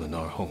stolen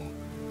our home,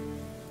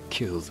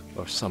 killed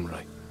our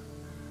samurai.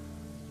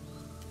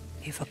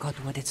 You forgot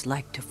what it's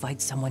like to fight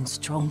someone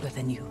stronger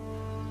than you.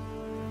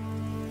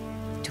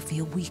 To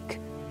feel weak.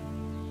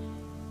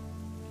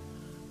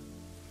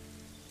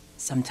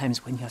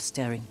 Sometimes when you're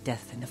staring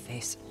death in the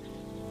face,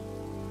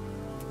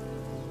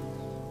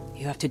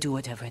 you have to do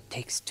whatever it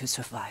takes to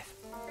survive.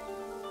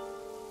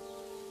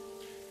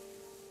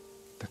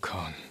 The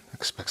Khan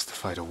expects to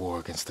fight a war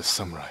against the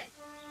samurai.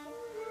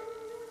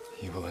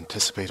 He will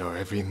anticipate our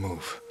every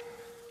move,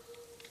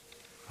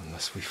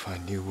 unless we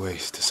find new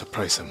ways to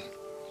surprise him.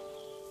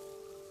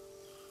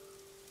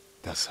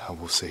 That's how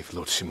we'll save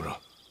Lord Shimura,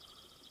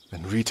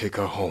 and retake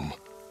our home.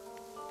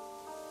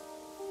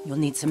 You'll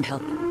need some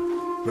help.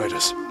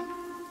 Riders.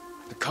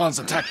 The Khan's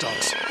attack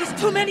dogs. There's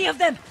too many of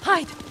them!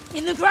 Hide!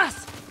 In the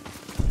grass!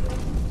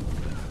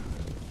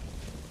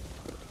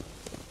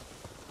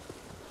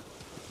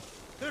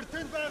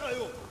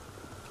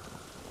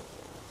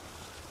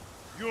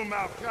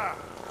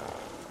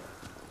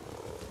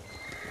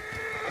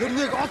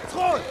 Тэрнийг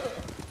олцгоо.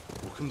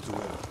 Бүхэн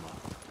зүгээр.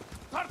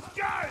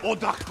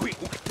 Одахгүй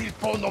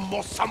телефон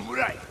мос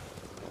самурай.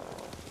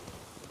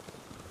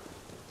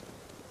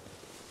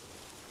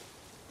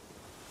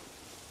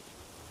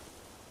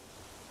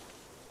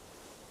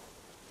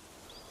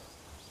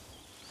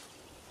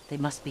 They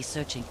must be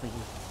searching for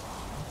you.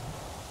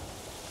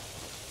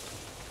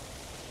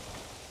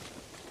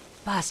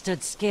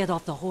 Bastards scared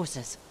off the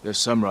horses. They're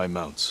samurai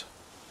mounts,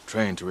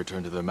 trained to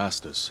return to their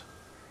masters.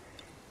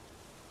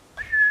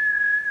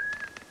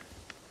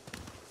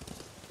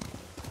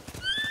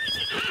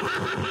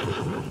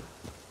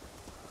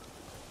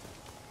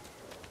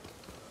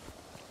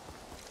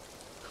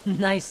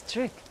 Nice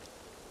trick.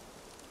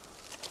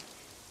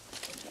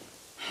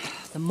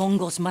 The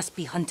Mongols must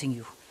be hunting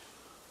you.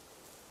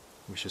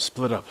 We should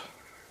split up.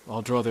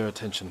 I'll draw their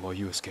attention while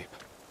you escape.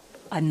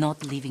 I'm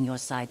not leaving your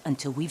side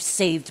until we've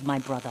saved my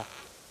brother.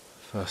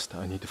 First,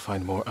 I need to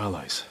find more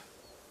allies.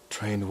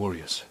 Trained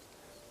warriors.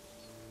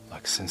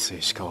 Like Sensei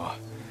Ishikawa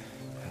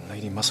and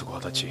Lady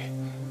Masako Adachi.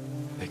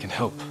 They can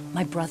help.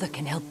 My brother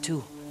can help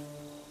too.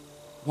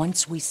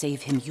 Once we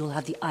save him, you'll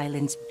have the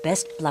island's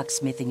best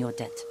blacksmith in your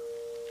debt.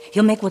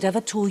 He'll make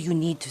whatever tool you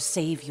need to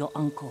save your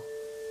uncle.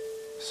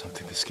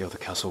 Something to scale the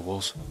castle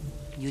walls?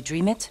 You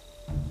dream it,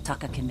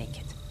 Taka can make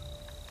it.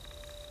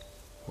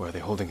 Where are they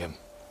holding him?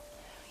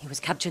 He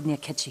was captured near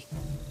Kechi.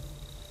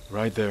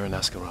 Ride there and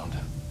ask around.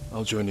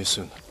 I'll join you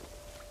soon.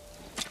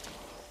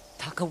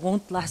 Taka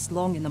won't last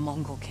long in the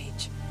Mongol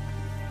cage.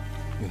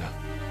 Yuna,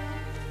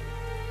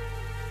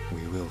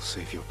 we will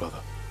save your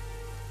brother.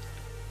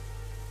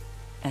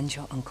 And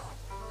your uncle.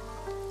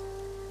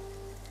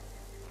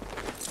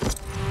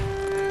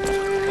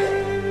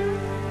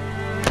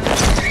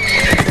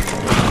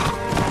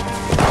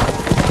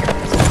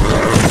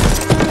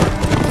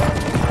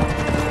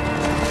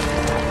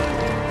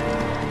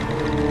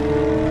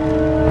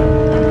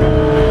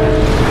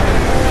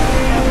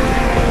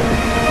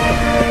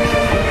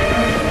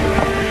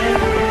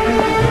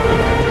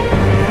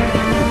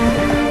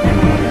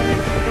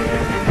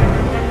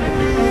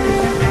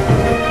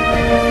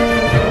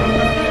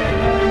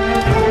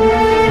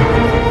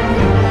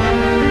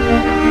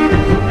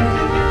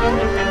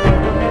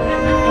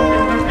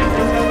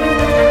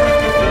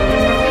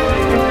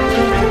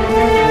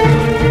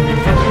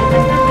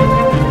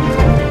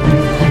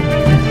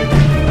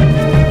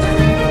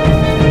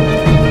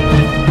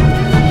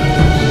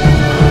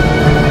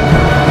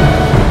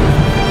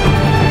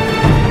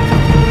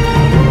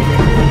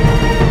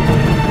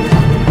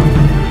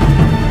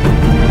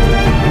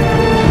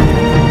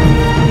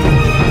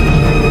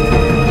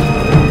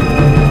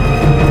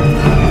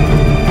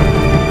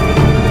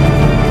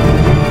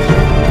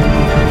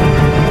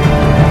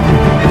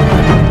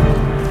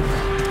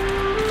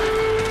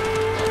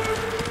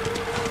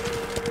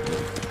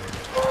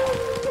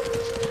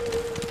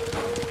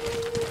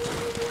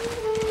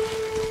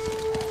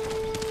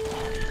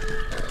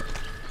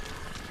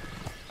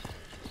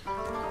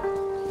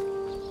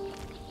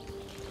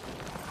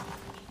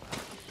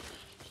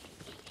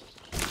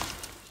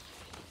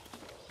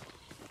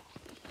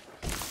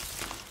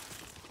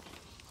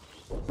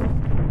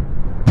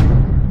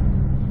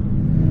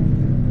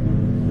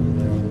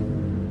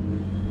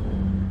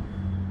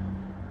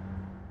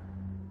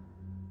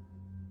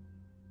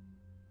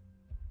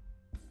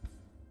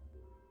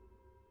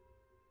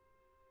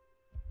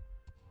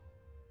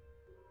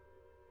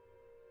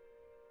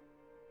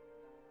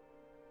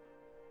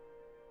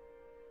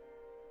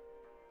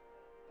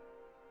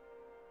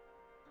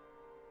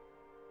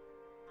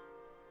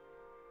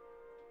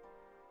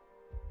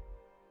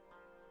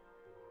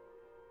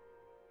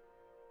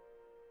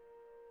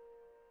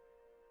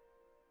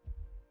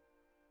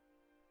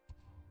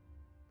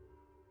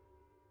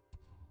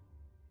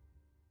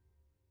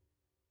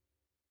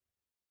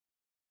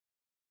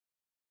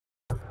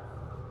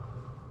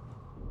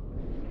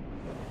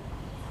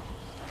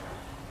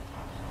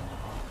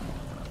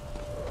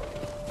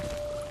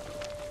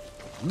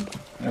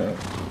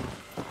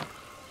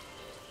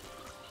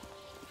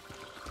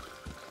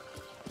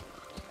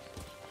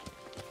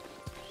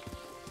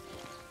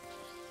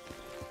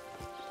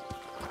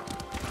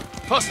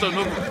 Faster,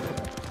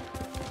 no.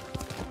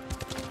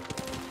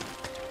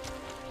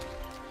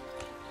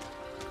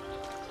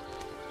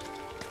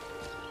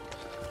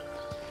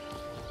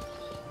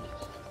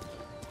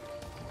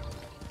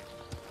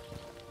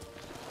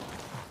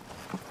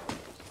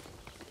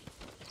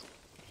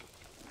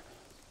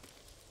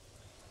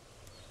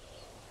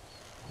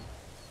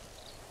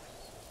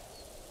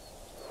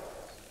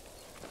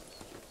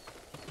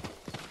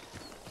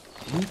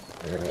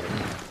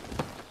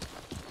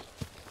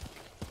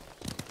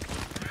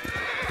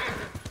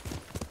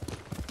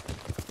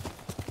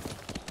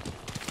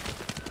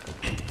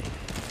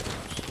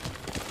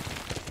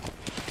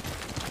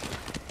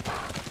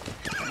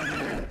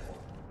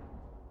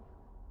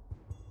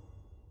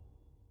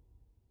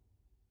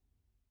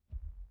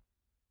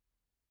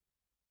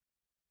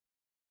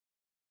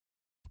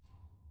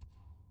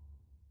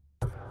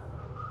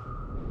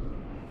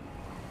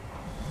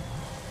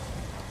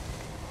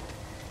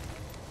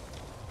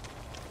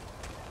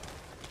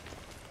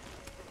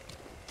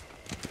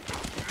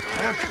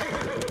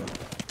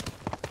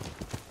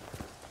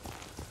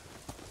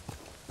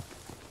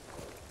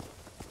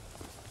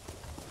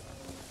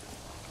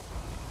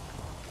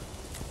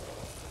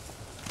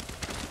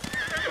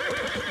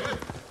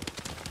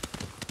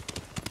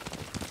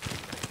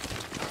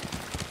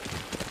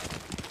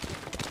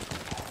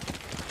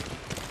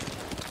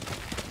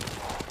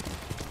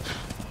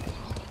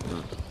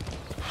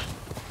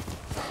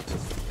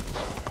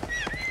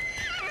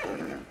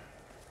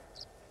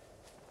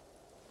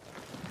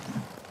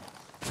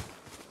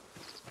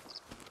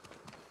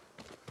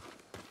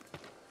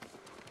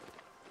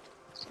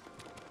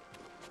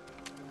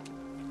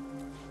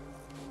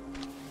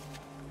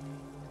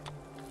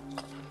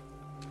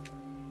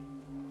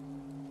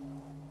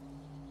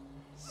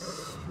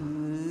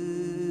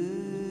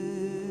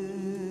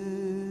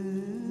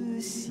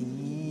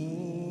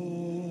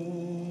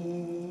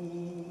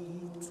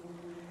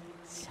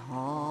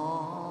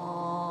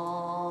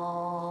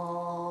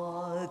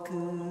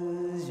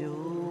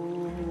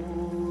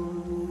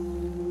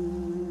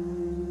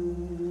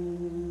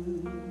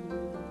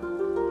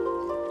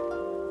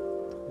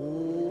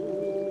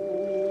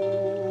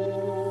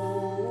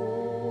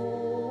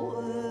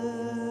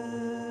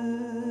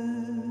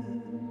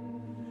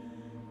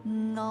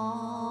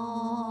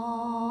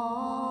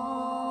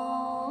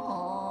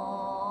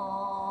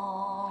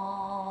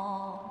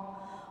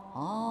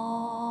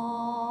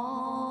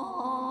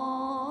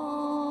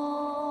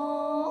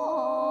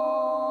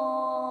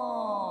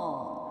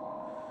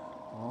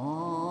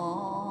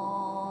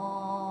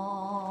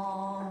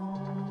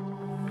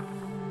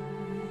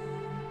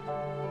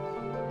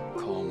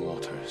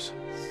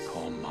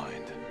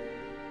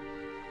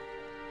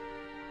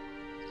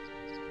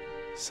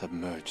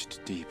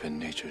 Submerged deep in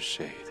nature's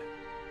shade.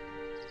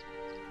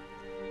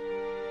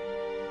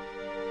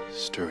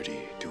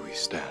 Sturdy do we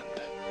stand.